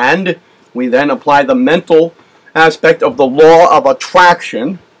 And we then apply the mental aspect of the law of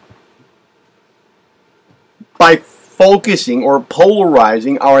attraction by focusing or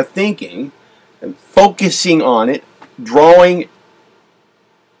polarizing our thinking and focusing on it, drawing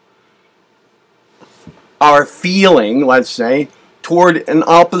our feeling, let's say, toward an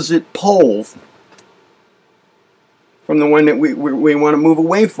opposite pole from the one that we want to move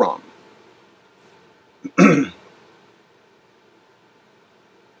away from.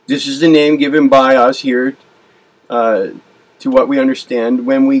 This is the name given by us here to what we understand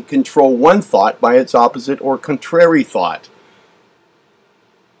when we control one thought by its opposite or contrary thought.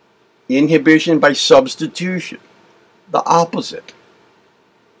 Inhibition by substitution, the opposite.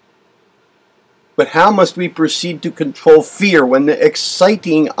 But how must we proceed to control fear when the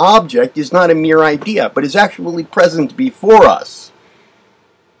exciting object is not a mere idea, but is actually present before us?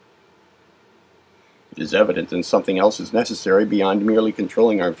 It is evident that something else is necessary beyond merely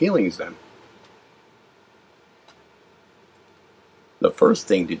controlling our feelings then. The first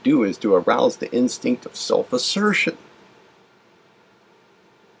thing to do is to arouse the instinct of self-assertion.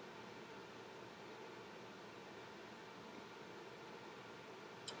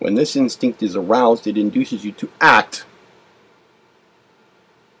 When this instinct is aroused, it induces you to act.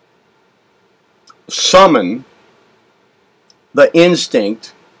 Summon the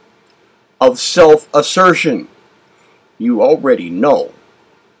instinct of self-assertion. You already know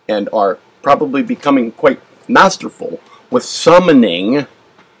and are probably becoming quite masterful with summoning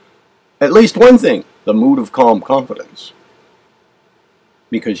at least one thing, the mood of calm confidence.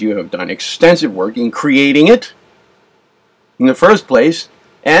 Because you have done extensive work in creating it in the first place,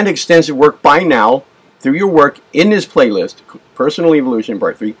 and extensive work by now through your work in this playlist, Personal Evolution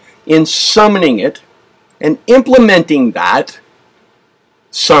Part 3, in summoning it and implementing that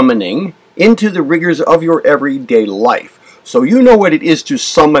summoning into the rigors of your everyday life. So you know what it is to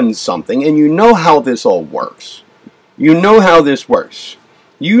summon something, and you know how this all works. You know how this works.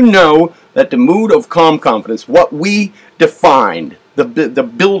 You know that the mood of calm confidence, what we defined,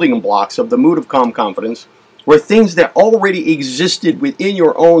 the building blocks of the mood of calm confidence, were things that already existed within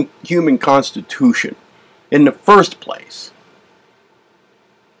your own human constitution in the first place.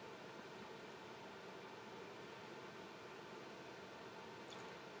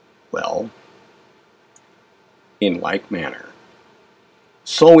 Well, in like manner,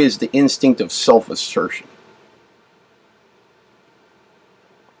 so is the instinct of self-assertion.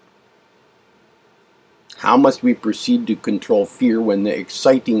 How must we proceed to control fear when the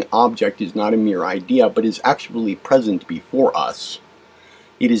exciting object is not a mere idea, but is actually present before us?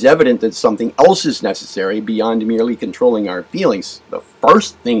 It is evident that something else is necessary beyond merely controlling our feelings. The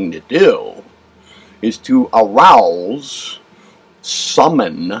first thing to do is to arouse,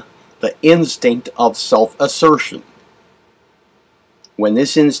 summon the instinct of self-assertion. When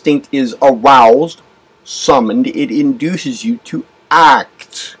this instinct is aroused, summoned, it induces you to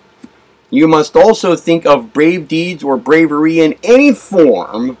act. You must also think of brave deeds or bravery in any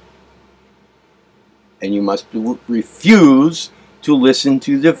form, and you must refuse to listen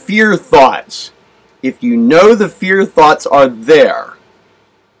to the fear thoughts. If you know the fear thoughts are there,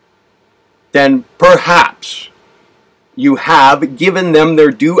 then perhaps you have given them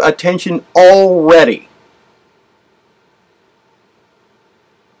their due attention already.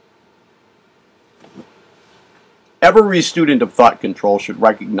 Every student of thought control should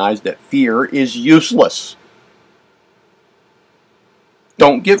recognize that fear is useless.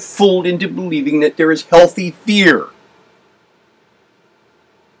 Don't get fooled into believing that there is healthy fear.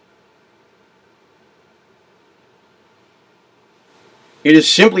 It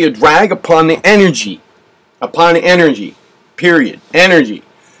is simply a drag upon the energy. Upon energy. Period. Energy.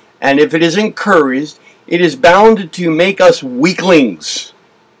 And if it is encouraged, it is bound to make us weaklings.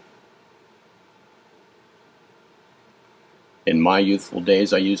 In my youthful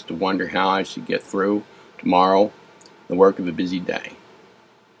days, I used to wonder how I should get through tomorrow, the work of a busy day.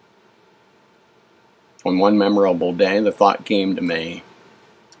 On one memorable day, the thought came to me,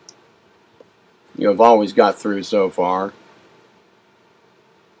 you have always got through so far.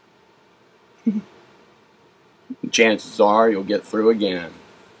 Chances are you'll get through again.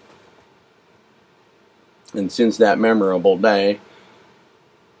 And since that memorable day,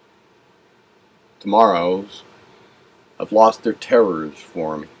 tomorrows have lost their terrors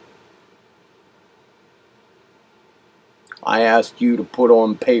for me. I asked you to put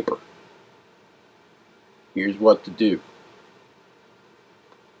on paper. Here's what to do.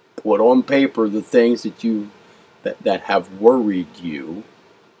 Put on paper the things that have worried you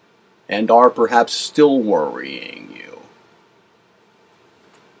and are perhaps still worrying you.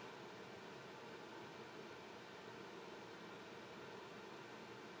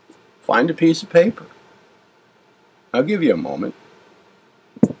 Find a piece of paper. I'll give you a moment.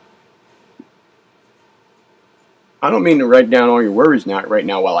 I don't mean to write down all your worries right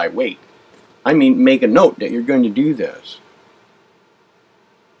now while I wait. I mean make a note that you're going to do this.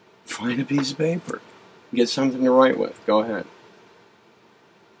 Find a piece of paper. Get something to write with. Go ahead.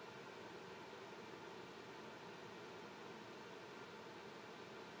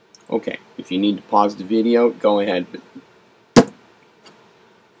 Okay, if you need to pause the video, go ahead.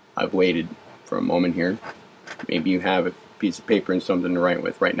 I've waited for a moment here. Maybe you have a piece of paper and something to write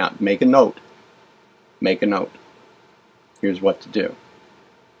with right now. Make a note. Make a note. Here's what to do.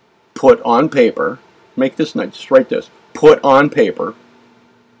 Put on paper, make this note, just write this. Put on paper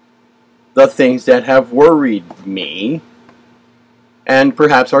the things that have worried me and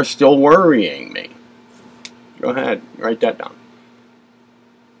perhaps are still worrying me. Go ahead, write that down.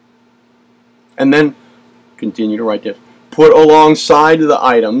 And then continue to write this. Put alongside the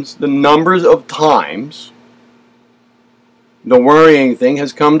items the numbers of times the worrying thing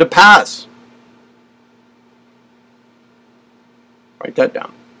has come to pass. Write that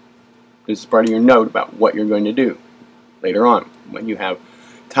down. This is part of your note about what you're going to do later on when you have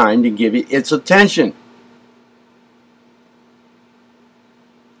time to give it its attention.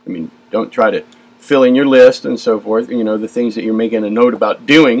 I mean, don't try to fill in your list and so forth, you know, the things that you're making a note about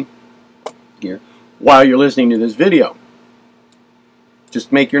doing here while you're listening to this video.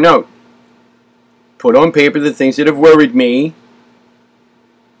 Just make your note. Put on paper the things that have worried me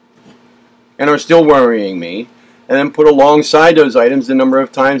and are still worrying me, and then put alongside those items the number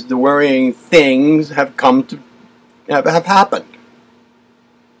of times the worrying things have come to have happened.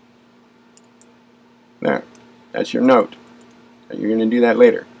 There. That's your note. You're going to do that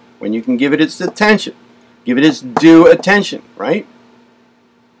later when you can give it its attention. Give it its due attention, right?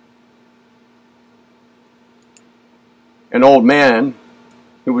 An old man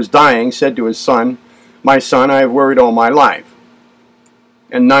who was dying said to his son, "My son, I have worried all my life,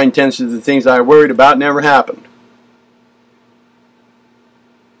 and 9/10 of the things I worried about never happened."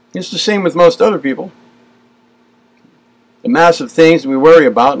 It's the same with most other people. The massive things we worry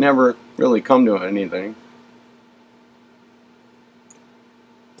about never really come to anything.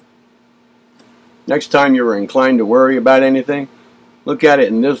 Next time you're inclined to worry about anything, Look at it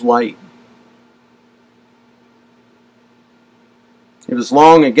in this light. It is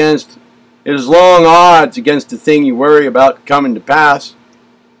long odds against the thing you worry about coming to pass.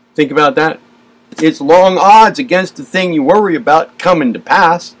 Think about that. It's long odds against the thing you worry about coming to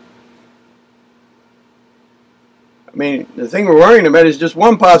pass. I mean, the thing we're worrying about is just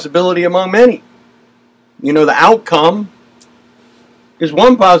one possibility among many. You know, the outcome is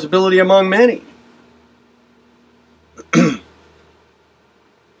one possibility among many.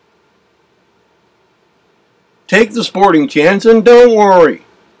 Take the sporting chance and don't worry.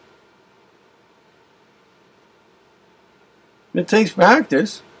 It takes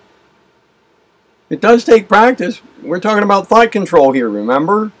practice. It does take practice. We're talking about thought control here,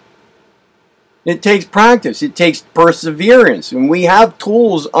 remember? It takes practice. It takes perseverance. And we have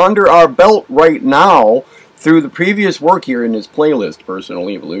tools under our belt right now through the previous work here in this playlist, Personal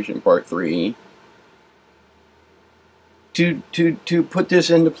Evolution Part 3, to put this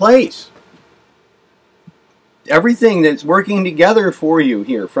into place. Everything that's working together for you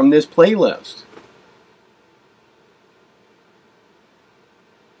here from this playlist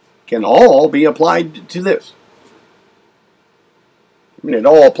can all be applied to this. I mean, it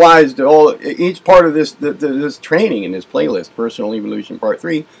all applies to each part of this training in this playlist, Personal Evolution Part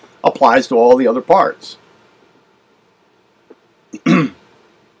 3, applies to all the other parts. And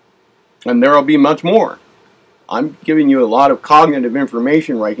there will be much more. I'm giving you a lot of cognitive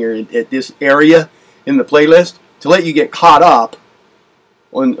information right here at this area in the playlist to let you get caught up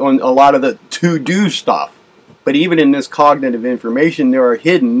on a lot of the to-do stuff. But even in this cognitive information, there are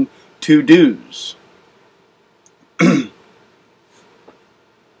hidden to-dos.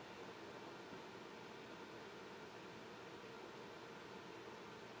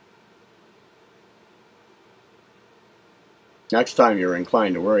 Next time you're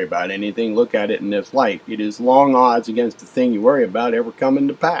inclined to worry about anything, look at it in this light. It is long odds against the thing you worry about ever coming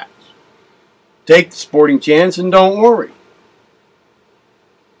to pass. Take the sporting chance and don't worry.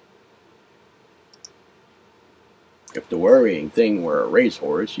 If the worrying thing were a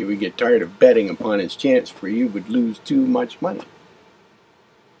racehorse, you would get tired of betting upon its chance, for you would lose too much money.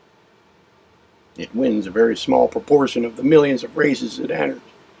 It wins a very small proportion of the millions of races it enters.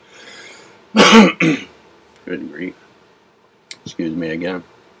 Good grief. Excuse me again.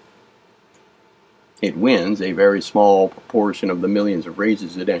 It wins a very small proportion of the millions of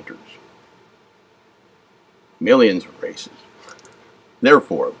races it enters. Millions of races.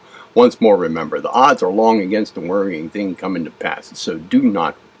 Therefore, once more remember, the odds are long against the worrying thing coming to pass, so do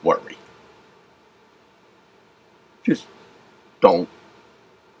not worry. Just don't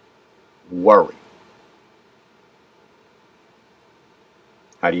worry.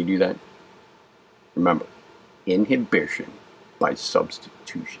 How do you do that? Remember, inhibition by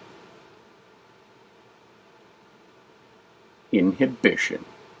substitution. Inhibition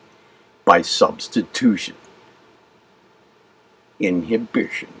by substitution.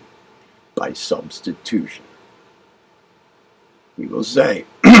 Inhibition by substitution. You will say,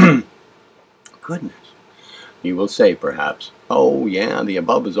 goodness. You will say, perhaps, oh yeah, the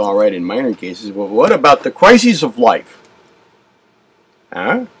above is all right in minor cases. Well, what about the crises of life?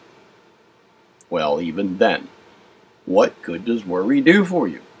 Huh? Well, even then, what good does worry do for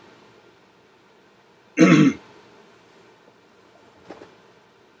you?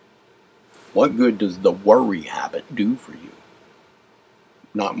 What good does the worry habit do for you?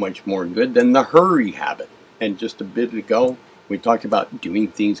 Not much more good than the hurry habit. And just a bit ago, we talked about doing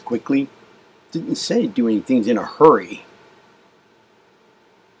things quickly. Didn't say doing things in a hurry.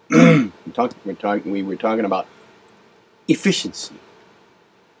 we were talking about efficiency,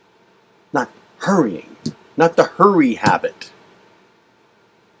 not hurrying, not the hurry habit.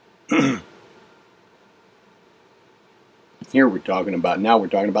 Now we're talking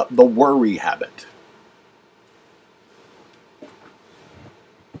about the worry habit.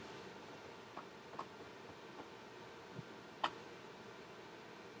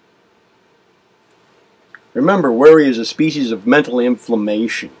 Remember, worry is a species of mental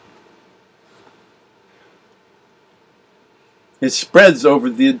inflammation. It spreads over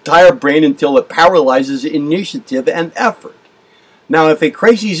the entire brain until it paralyzes initiative and effort. Now, if a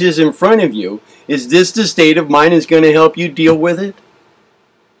crisis is in front of you, is this the state of mind that's going to help you deal with it?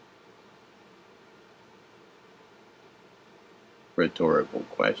 Rhetorical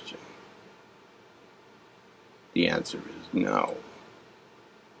question. The answer is no.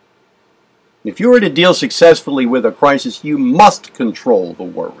 If you are to deal successfully with a crisis, you must control the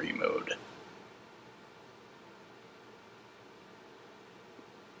worry mode.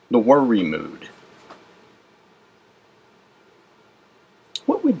 The worry mood.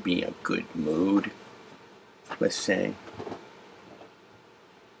 What would be a good mood, let's say?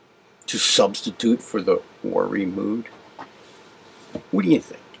 to substitute for the worry mood? What do you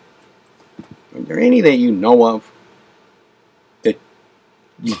think? Are there any that you know of that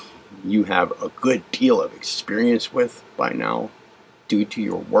you have a good deal of experience with by now due to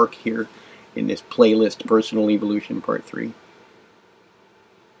your work here in this playlist, Personal Evolution Part 3?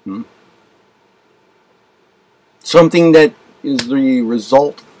 Something that is the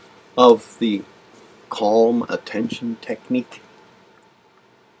result of the calm attention technique.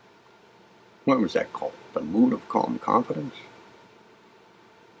 What was that called? The mood of calm confidence?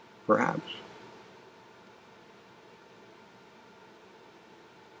 Perhaps.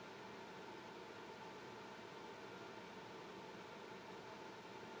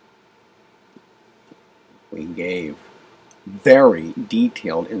 We gave very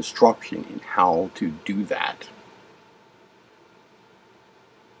detailed instruction in how to do that.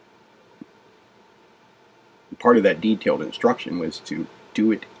 Part of that detailed instruction was to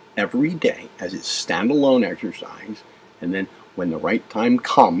do it every day as a standalone exercise, and then when the right time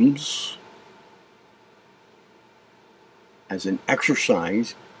comes, as an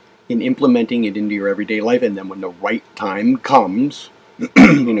exercise in implementing it into your everyday life, and then when the right time comes,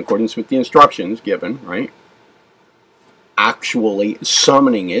 in accordance with the instructions given, right, actually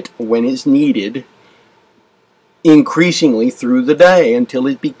summoning it when it's needed, increasingly through the day until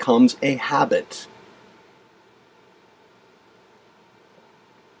it becomes a habit.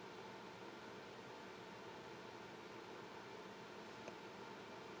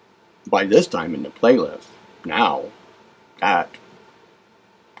 By this time in the playlist, now that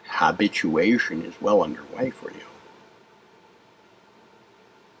habituation is well underway for you.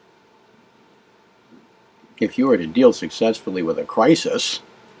 If you were to deal successfully with a crisis,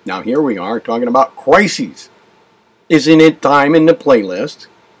 now here we are talking about crises. Isn't it time in the playlist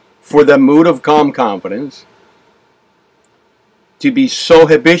for the mood of calm confidence to be so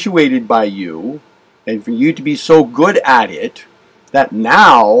habituated by you and for you to be so good at it that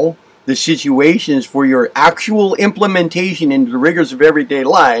now the situations for your actual implementation into the rigors of everyday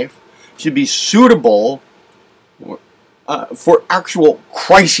life should be suitable for actual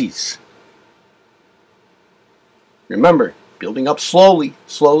crises? Remember, building up slowly,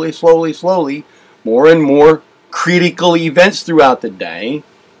 more and more critical events throughout the day.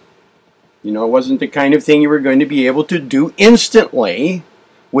 You know, it wasn't the kind of thing you were going to be able to do instantly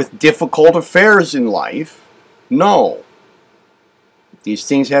with difficult affairs in life. No. These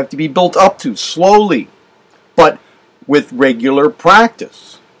things have to be built up to slowly, but with regular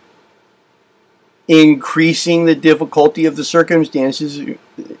practice. Increasing the difficulty of the circumstances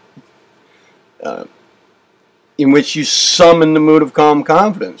in which you summon the mood of calm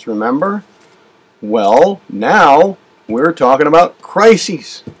confidence, remember? Well, now we're talking about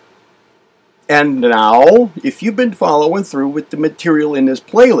crises. And now, if you've been following through with the material in this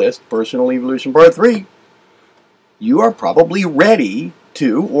playlist, Personal Evolution Part 3, you are probably ready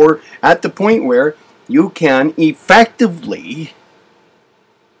to, or at the point where you can effectively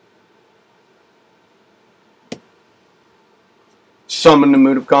summon the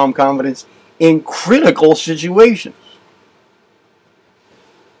mood of calm confidence in critical situations,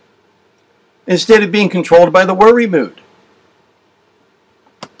 instead of being controlled by the worry mood.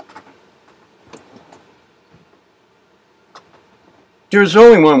 There's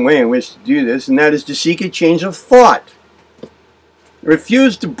only one way in which to do this, and that is to seek a change of thought.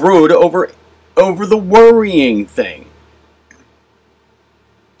 Refuse to brood over the worrying thing.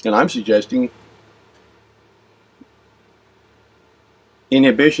 And I'm suggesting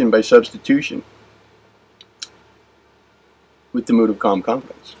inhibition by substitution with the mood of calm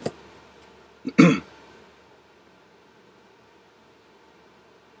confidence.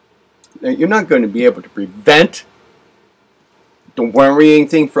 Now, you're not going to be able to prevent the worrying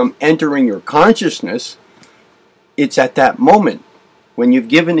thing from entering your consciousness. It's at that moment, when you've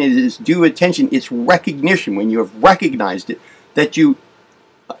given it its due attention, its recognition, when you have recognized it, that you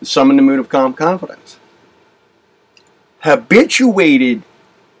summon the mood of calm confidence. Habituated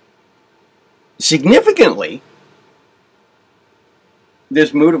significantly,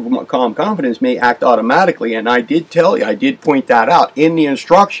 this mood of calm confidence may act automatically, and I did tell you, I did point that out in the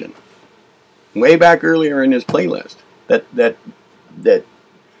instruction way back earlier in this playlist, that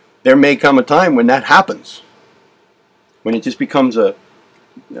there may come a time when that happens, when it just becomes an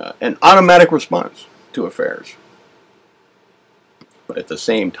automatic response to affairs. But at the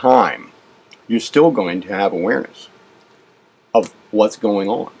same time, you're still going to have awareness of what's going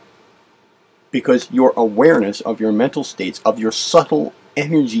on, because your awareness of your mental states, of your subtle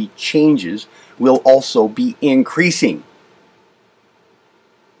energy changes, will also be increasing.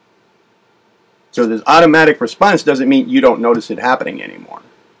 So this automatic response doesn't mean you don't notice it happening anymore.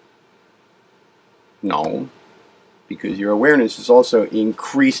 No, because your awareness is also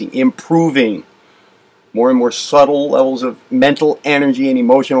increasing, improving. More and more subtle levels of mental energy and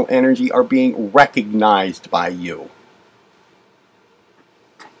emotional energy are being recognized by you.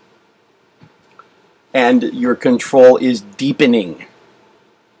 And your control is deepening.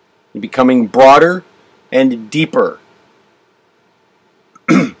 You're becoming broader and deeper.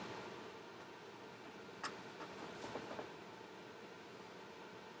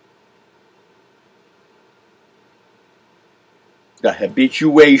 The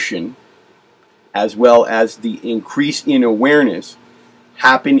habituation, as well as the increase in awareness,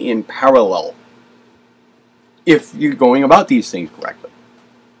 happen in parallel if you're going about these things correctly,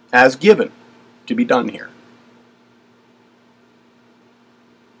 as given to be done here.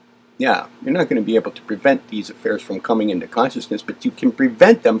 Yeah, you're not going to be able to prevent these affairs from coming into consciousness, but you can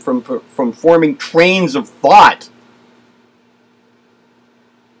prevent them from forming trains of thought.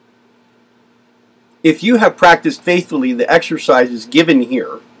 If you have practiced faithfully the exercises given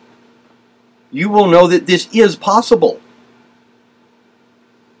here, you will know that this is possible.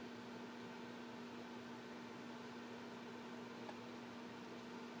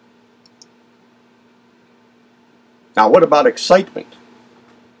 Now, what about excitement?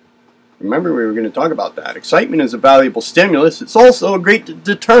 Remember, we were going to talk about that. Excitement is a valuable stimulus. It's also a great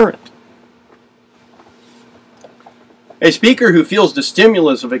deterrent. A speaker who feels the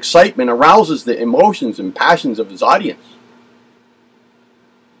stimulus of excitement arouses the emotions and passions of his audience.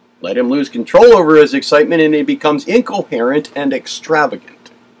 Let him lose control over his excitement and he becomes incoherent and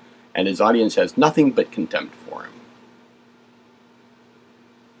extravagant, and his audience has nothing but contempt for him.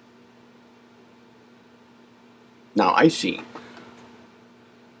 Now, I see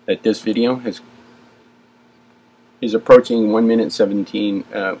that this video is approaching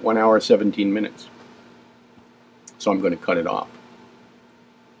 1 hour 17 minutes. So I'm going to cut it off.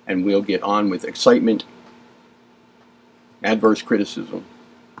 And we'll get on with excitement, adverse criticism,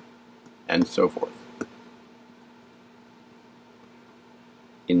 and so forth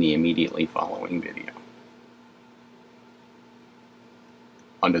in the immediately following video.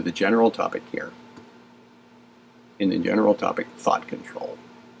 Under the general topic here, in the general topic, thought control.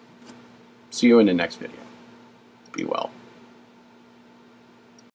 See you in the next video. Be well.